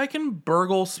 Maybe I can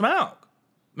burgle Smaug.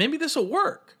 Maybe this will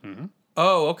work. Mm-hmm.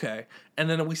 Oh, okay. And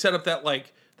then we set up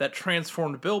that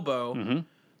transformed Bilbo. Mm-hmm.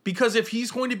 Because if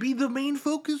he's going to be the main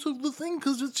focus of the thing,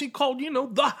 because it's called,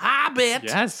 the Hobbit.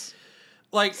 Yes.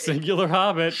 Like, Singular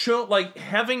Hobbit. show, like,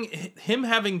 having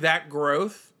that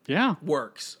growth Yeah.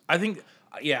 works. I think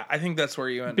that's where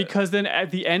you end Because then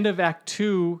at the end of Act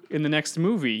 2 in the next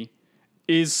movie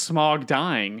is Smaug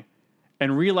dying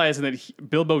and realizing that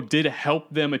Bilbo did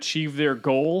help them achieve their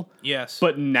goal. Yes.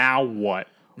 But now what?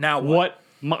 Now what?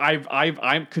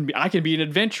 I can be an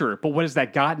adventurer, but what has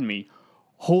that gotten me?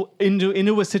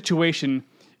 Into a situation,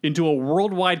 into a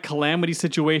worldwide calamity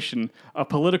situation, a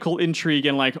political intrigue,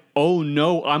 and like, oh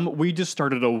no, we just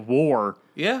started a war.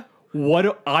 Yeah.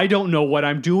 I don't know what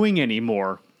I'm doing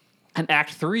anymore. And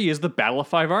Act 3 is the Battle of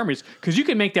Five Armies, because you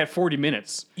can make that 40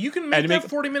 minutes. You can make that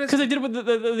 40 minutes. Because they did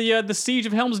it with the Siege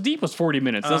of Helm's Deep was 40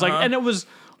 minutes. And I was like, and it was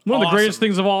one of the Awesome. greatest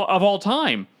things of all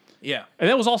time. Yeah. And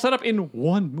that was all set up in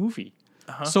one movie.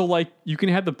 So, like, you can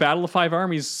have the Battle of Five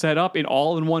Armies set up in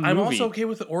one movie. I'm also okay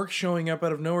with the orcs showing up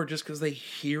out of nowhere just because they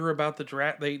hear about the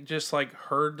dragon. They just, like,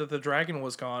 heard that the dragon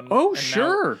was gone. Oh, and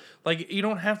sure. Now, like, you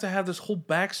don't have to have this whole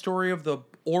backstory of the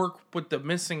orc with the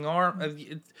missing arm.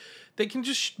 They can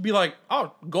just be like,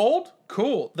 oh, gold?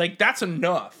 Cool. Like, that's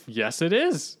enough. Yes, it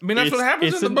is. I mean, that's what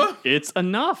happens in the book. It's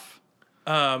enough.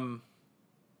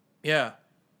 Yeah.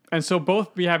 And so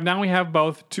we have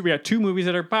 2 movies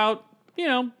that are about,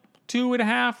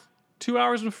 2.5, 2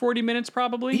 hours and 40 minutes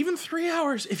probably. Even 3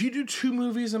 hours. If you do 2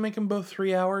 movies and make them both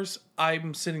 3 hours,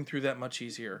 I'm sitting through that much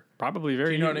easier. Probably very.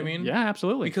 Do you know what I mean? Yeah,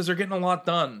 absolutely. Because they're getting a lot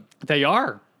done. They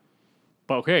are.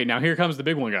 But okay, now here comes the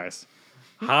big one, guys.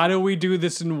 How do we do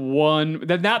this in one?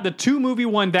 Not the 2 movie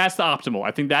one. That's the optimal.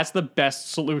 I think that's the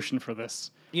best solution for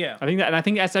this. Yeah. I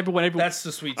think that's everyone. That's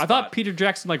the sweet spot. I thought Peter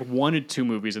Jackson wanted 2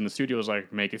 movies, and the studio was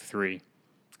like, make it 3.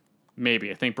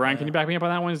 Maybe. I think Brian, can you back me up on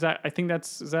that one? Is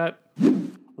that?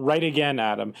 Right again,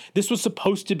 Adam. This was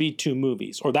supposed to be 2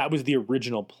 movies, or that was the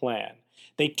original plan.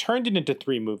 They turned it into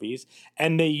 3 movies,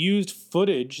 and they used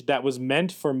footage that was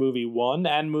meant for movie 1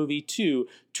 and movie 2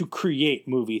 to create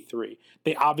movie 3.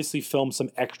 They obviously filmed some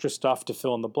extra stuff to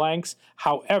fill in the blanks.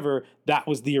 However, that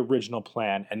was the original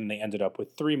plan, and they ended up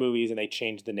with 3 movies, and they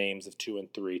changed the names of 2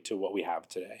 and 3 to what we have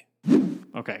today.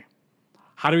 Okay.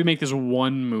 How do we make this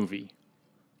one movie?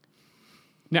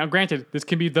 Now, granted, this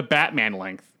can be the Batman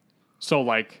length. So,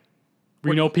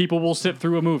 we know people will sit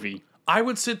through a movie. I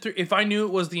would sit through, if I knew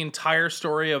it was the entire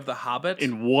story of The Hobbit.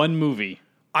 In one movie.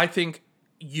 I think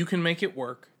you can make it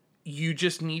work. You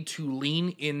just need to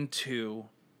lean into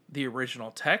the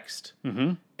original text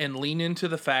and lean into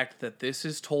the fact that this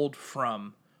is told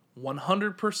from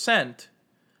 100%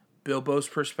 Bilbo's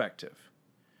perspective.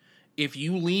 If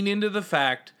you lean into the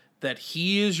fact that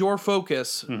he is your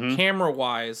focus,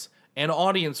 camera-wise and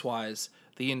audience-wise,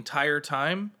 the entire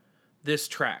time, this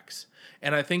tracks.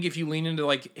 And I think if you lean into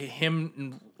like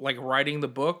him like writing the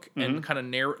book and kind of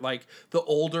narrate like the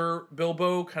older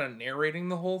Bilbo kind of narrating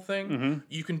the whole thing,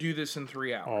 you can do this in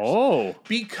 3 hours. Oh.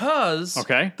 Because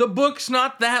Okay. the book's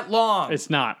not that long. It's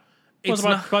not. It's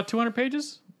about 200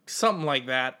 pages? something like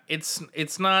that. It's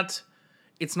not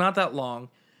that long,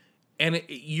 and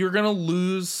you're gonna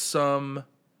lose some.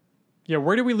 Yeah,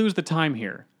 where do we lose the time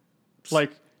here?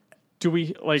 Like, do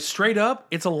we like? Straight up,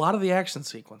 it's a lot of the action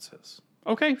sequences.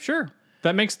 Okay, sure.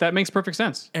 That makes perfect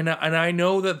sense. And I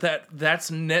know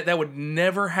that would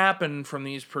never happen from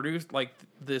these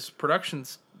this production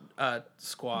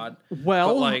squad. Well,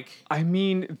 but like, I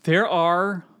mean, there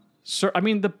are.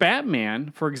 The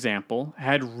Batman, for example,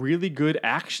 had really good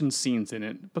action scenes in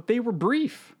it, but they were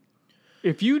brief.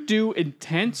 If you do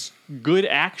intense, good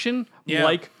action,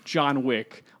 like John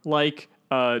Wick, like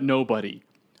Nobody,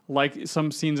 like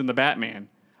some scenes in the Batman,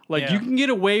 you can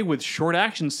get away with short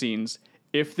action scenes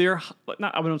if they're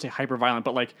not. I wouldn't say hyper violent,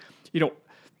 but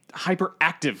hyper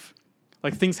active.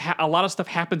 Like a lot of stuff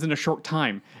happens in a short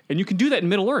time, and you can do that in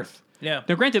Middle Earth. Yeah.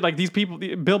 Now, granted, these people,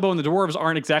 Bilbo and the dwarves,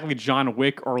 aren't exactly John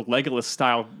Wick or Legolas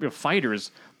style fighters,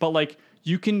 but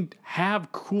you can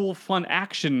have cool, fun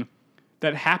action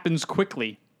that happens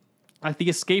quickly. Like the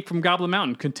escape from Goblin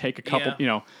Mountain could take a couple,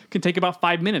 can take about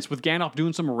 5 minutes with Gandalf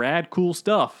doing some rad, cool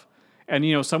stuff, and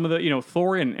some of the,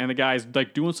 Thorin and the guys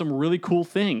doing some really cool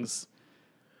things.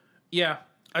 Yeah,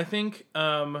 I think.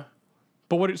 But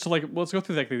let's go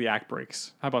through the act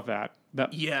breaks. How about that?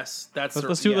 Yes,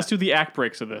 let's do the act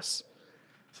breaks of this.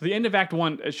 So the end of Act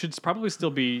 1, it should probably still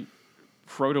be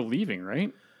Frodo leaving,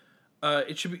 right?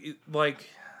 It should be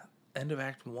end of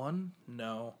Act 1.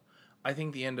 No, I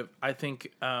think the end of the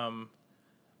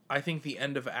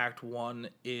end of Act 1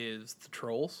 is the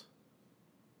trolls.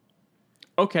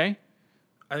 Okay.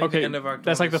 I think the end of Act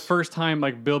 1 that's the first time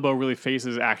Bilbo really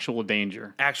faces actual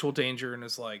danger. And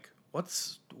is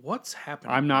what's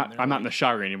happening? I'm not in the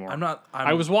Shire anymore.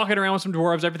 I was walking around with some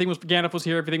dwarves. Gandalf was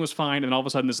here. Everything was fine. And all of a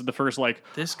sudden, this is the first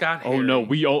this got oh hairy. no,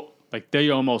 they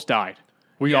almost died.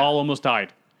 We all almost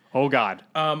died. Oh God.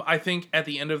 I think at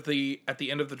the end of the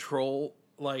troll,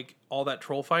 all that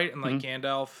troll fight, and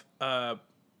Gandalf,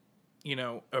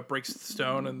 breaks the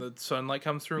stone and the sunlight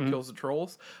comes through and kills the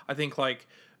trolls. I think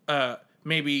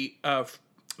maybe I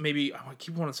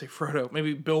keep wanting to say Frodo.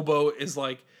 Maybe Bilbo is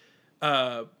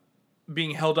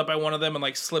being held up by one of them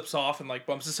and slips off and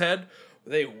bumps his head.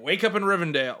 They wake up in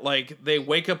Rivendell. They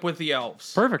wake up with the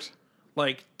elves. Perfect.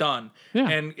 Done. Yeah.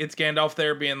 And it's Gandalf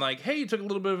there being hey, you took a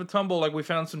little bit of a tumble. We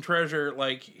found some treasure.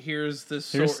 Here's this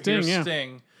sword. Here's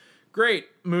Sting. Great.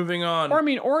 Moving on.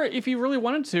 Or if you really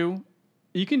wanted to,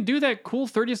 you can do that cool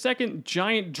 30-second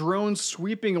giant drone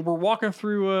sweeping. We're walking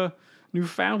through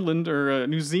Newfoundland or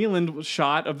New Zealand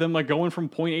shot of them going from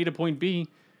point A to point B.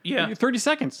 Yeah. 30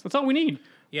 seconds. That's all we need.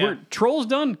 Yeah. We're trolls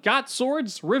done, got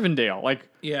swords, Rivendell.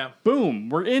 Yeah. Boom,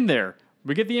 we're in there.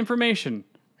 We get the information.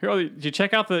 Here, you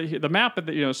check out the map at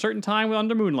a certain time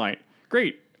under moonlight.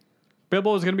 Great.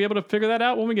 Bilbo is going to be able to figure that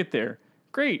out when we get there.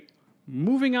 Great.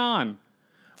 Moving on.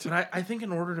 But I think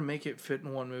in order to make it fit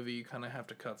in one movie, you kind of have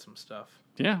to cut some stuff.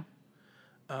 Yeah.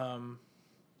 I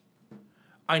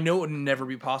know it would never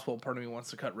be possible. Part of me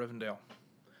wants to cut Rivendell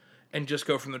and just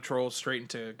go from the trolls straight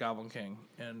into Goblin King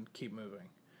and keep moving.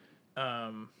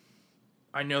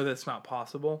 I know that's not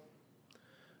possible.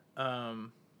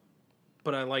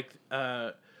 But I like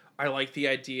the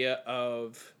idea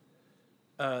of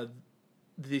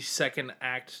the second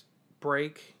act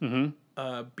break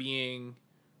being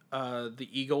the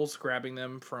eagles grabbing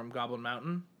them from Goblin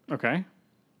Mountain. Okay.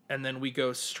 And then we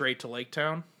go straight to Lake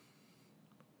Town.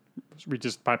 We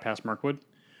just bypass Mirkwood.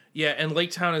 Yeah, and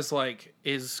Lake Town is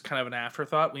kind of an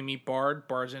afterthought. We meet Bard.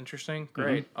 Bard's interesting.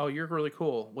 Great. Oh, you're really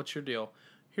cool. What's your deal?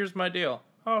 Here's my deal.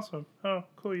 Awesome. Oh,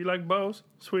 cool. You like bows?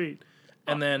 Sweet.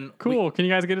 And then cool. Can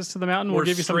you guys get us to the mountain? We'll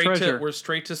give you some treasure. We're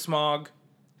straight to Smog,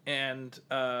 and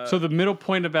so the middle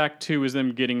point of Act 2 is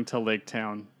them getting to Lake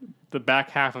Town. The back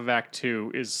half of Act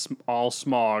 2 is all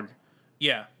Smog.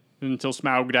 Yeah. Until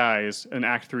Smaug dies, and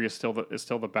Act 3 is still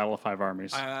the Battle of Five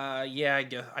Armies. Yeah.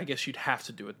 I guess you'd have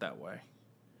to do it that way.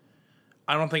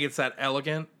 I don't think it's that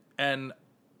elegant. And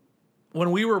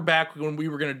when we were going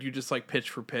to do just pitch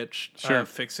for pitch,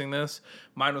 fixing this,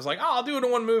 mine was I'll do it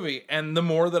in one movie. And the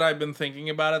more that I've been thinking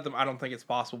about it, I don't think it's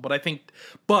possible. But I think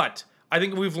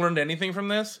if we've learned anything from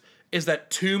this is that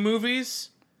 2 movies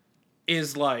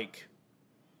is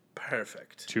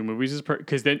perfect. 2 movies is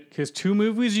because 2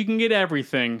 movies you can get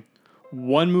everything.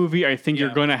 1 movie, I think you're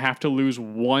going to have to lose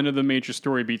one of the major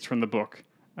story beats from the book.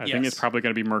 I think it's probably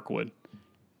going to be Mirkwood.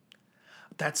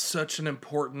 That's such an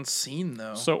important scene,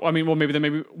 though. So I mean, well, maybe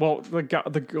them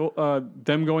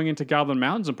going into Goblin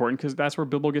Mountain's important because that's where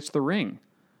Bilbo gets the ring.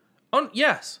 Oh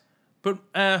yes, but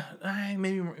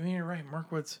maybe you're right,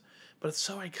 Mirkwood's. But it's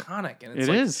so iconic, and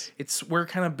it's where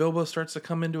kind of Bilbo starts to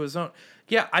come into his own.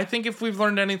 Yeah, I think if we've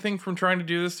learned anything from trying to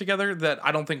do this together, that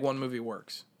I don't think one movie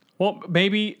works. Well,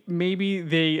 maybe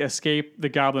they escape the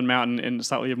Goblin Mountain and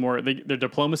slightly more. Their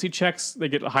diplomacy checks, they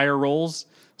get higher rolls,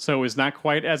 so it's not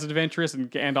quite as adventurous. And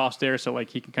Gandalf's there, so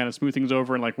like he can kind of smooth things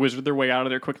over and like wizard their way out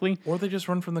of there quickly. Or they just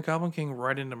run from the Goblin King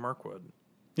right into Mirkwood.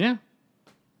 Yeah.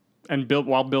 And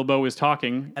while Bilbo is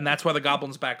talking, and that's why the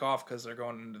goblins back off because they're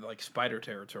going into like spider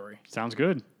territory. Sounds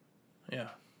good. Yeah,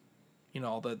 you know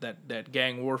all that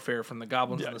gang warfare from the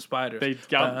goblins and the spiders.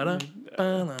 Well,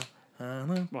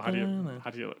 how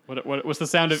do you what's the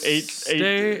sound of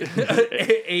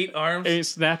eight arms? 8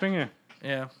 snapping?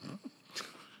 Yeah.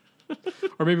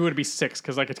 Or maybe it would be 6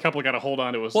 because like a couple got to hold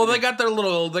on to us. Well, they got their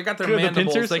mandibles.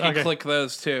 Pincers? They can click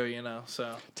those too. You know,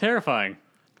 so terrifying.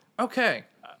 Okay.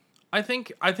 I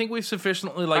think we've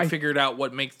sufficiently figured out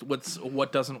what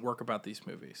doesn't work about these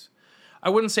movies. I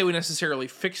wouldn't say we necessarily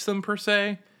fix them per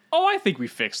se. Oh, I think we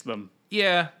fixed them.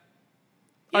 Yeah.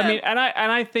 I mean, and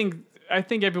I think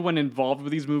everyone involved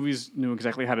with these movies knew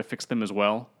exactly how to fix them as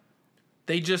well.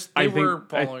 They were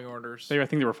following orders. I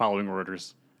think they were following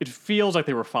orders. It feels like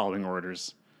they were following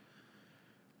orders.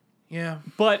 Yeah.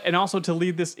 And also to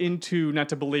lead this into, not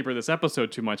to belabor this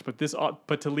episode too much, but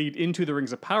to lead into the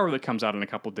Rings of Power that comes out in a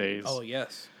couple days. Oh,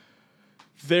 yes.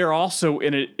 They're also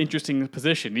in an interesting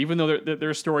position. Even though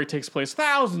their story takes place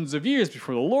thousands of years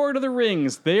before the Lord of the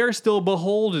Rings, they are still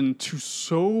beholden to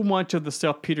so much of the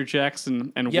stuff Peter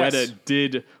Jackson and Weta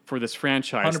did for this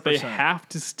franchise. 100%. They have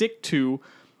to stick to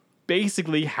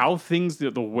basically how things,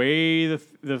 the way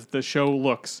the show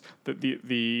looks,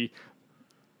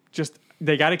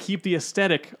 they got to keep the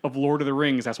aesthetic of Lord of the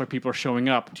Rings. That's why people are showing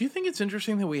up. Do you think it's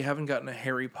interesting that we haven't gotten a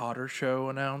Harry Potter show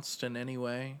announced in any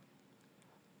way?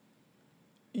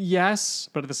 Yes,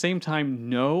 but at the same time,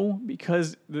 no,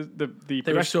 because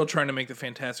they were still trying to make the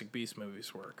Fantastic Beasts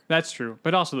movies work. That's true,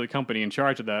 but also the company in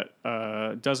charge of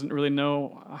that doesn't really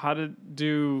know how to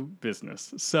do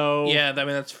business. So yeah, I mean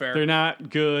that's fair. They're not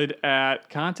good at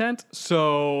content.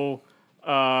 So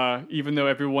even though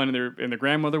everyone and their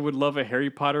grandmother would love a Harry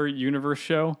Potter universe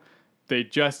show, they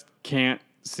just can't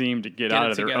seem to get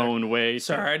out of their own way.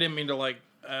 Sorry, I didn't mean to like.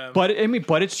 But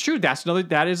it's true.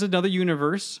 That is another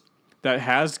universe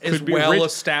that could be well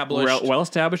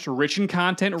established, rich in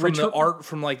content,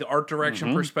 from the art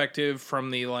direction perspective,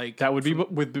 from the like that would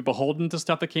be beholden to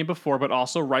stuff that came before, but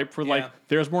also ripe for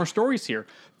there's more stories here.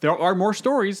 There are more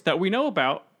stories that we know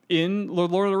about in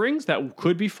Lord of the Rings that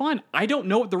could be fun. I don't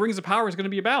know what the Rings of Power is going to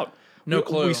be about. No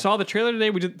clue. We saw the trailer today.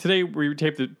 We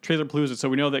taped the trailer Palooza, so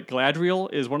we know that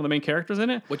Galadriel is one of the main characters in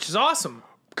it, which is awesome.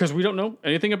 Because we don't know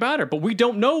anything about her, but we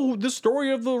don't know the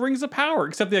story of the Rings of Power,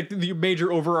 except the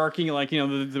major overarching,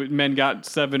 the men got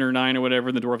 7 or 9 or whatever,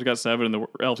 and the dwarves got 7, and the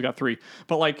elves got 3.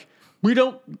 But we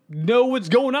don't know what's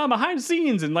going on behind the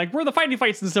scenes, and where the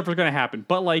fights and stuff are going to happen.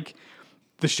 But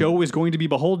the show is going to be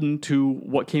beholden to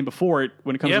what came before it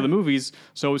when it comes to the movies,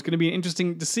 so it's going to be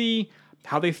interesting to see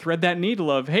how they thread that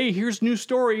needle of, hey, here's new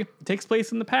story, it takes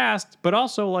place in the past, but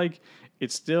also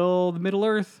it's still the Middle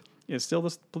Earth. It's still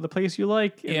the place you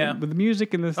like, with the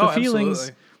music and the feelings.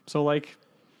 Absolutely. So,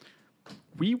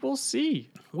 we will see.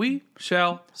 We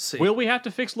shall see. Will we have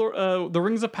to fix the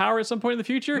Rings of Power at some point in the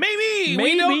future? Maybe.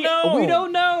 We don't know. We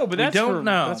don't know. But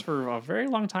that's for a very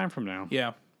long time from now.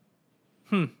 Yeah.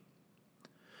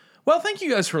 Well, thank you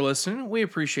guys for listening. We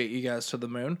appreciate you guys to the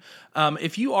moon.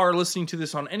 If you are listening to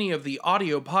this on any of the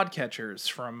audio podcatchers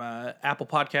from Apple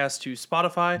Podcasts to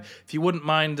Spotify, if you wouldn't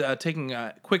mind taking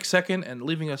a quick second and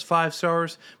leaving us 5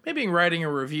 stars, maybe writing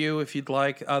a review if you'd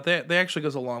like, they actually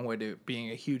goes a long way to being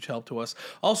a huge help to us.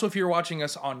 Also, if you're watching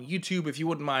us on YouTube, if you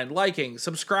wouldn't mind liking,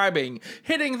 subscribing,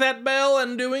 hitting that bell,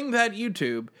 and doing that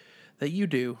YouTube that you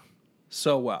do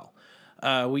so well.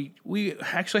 We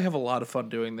actually have a lot of fun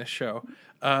doing this show.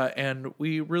 And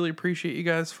we really appreciate you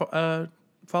guys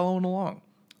following along.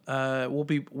 We'll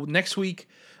be next week.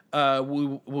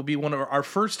 Will be one of our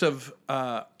first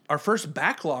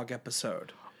backlog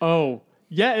episode. Oh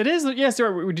yeah, it is. Yes,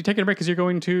 would you take a break because you're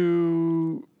going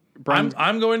to?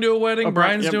 I'm going to a wedding.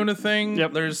 Brian's doing a thing.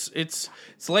 Yep. It's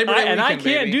Labor Day weekend, and I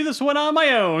can't do this one on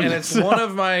my own. And it's one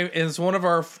of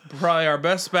our probably our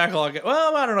best backlog.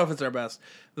 Well, I don't know if it's our best,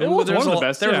 It was There's one of the a-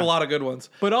 best, There's yeah. a lot of good ones.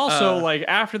 But also, like,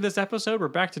 after this episode, we're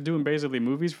back to doing basically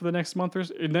movies for the next month or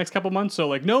next couple months. So,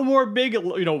 like, no more big,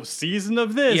 season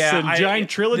of this and giant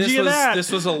trilogy of that.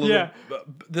 This was a little.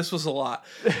 This was a lot.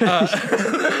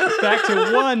 Back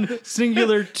to one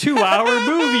singular 2-hour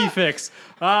movie fix.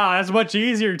 That's much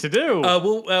easier to do.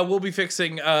 We'll be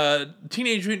fixing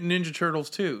Teenage Mutant Ninja Turtles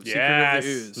 2, Secret of the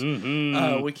Ooze.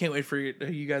 Mm-hmm. We can't wait for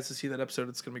you guys to see that episode.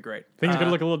 It's going to be great. Things are going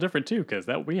to look a little different, too, because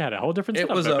we had a whole different It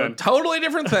setup was back a then. totally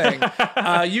different thing.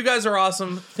 You guys are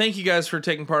awesome. Thank you guys for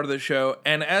taking part of the show.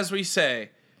 And as we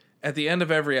say at the end of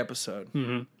every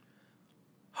episode,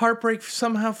 heartbreak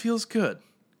somehow feels good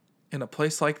in a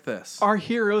place like this. Our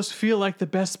heroes feel like the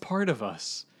best part of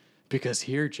us. Because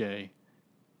here, Jay,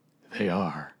 they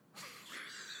are.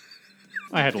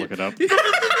 I had to look it up.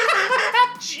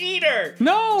 Cheater!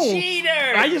 No! Cheater!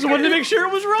 I just wanted to make sure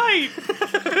it was right.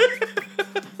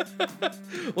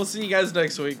 We'll see you guys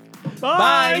next week.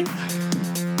 Bye.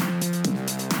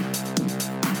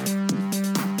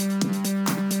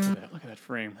 Look at that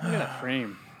frame. Look at that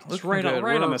frame. It's Looking right good. on,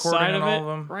 We're the recording side on of all it. of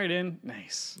them. Right in.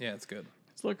 Nice. Yeah, it's good.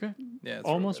 It's looking Yeah, it's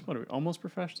almost. real What are we? Almost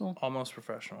professional. Almost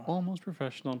professional. Almost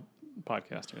professional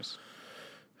podcasters.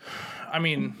 I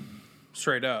mean,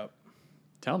 straight up.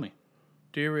 Tell me.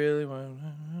 Do you really want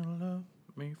to love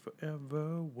me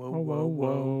forever? Whoa, whoa,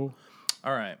 whoa.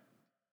 All right.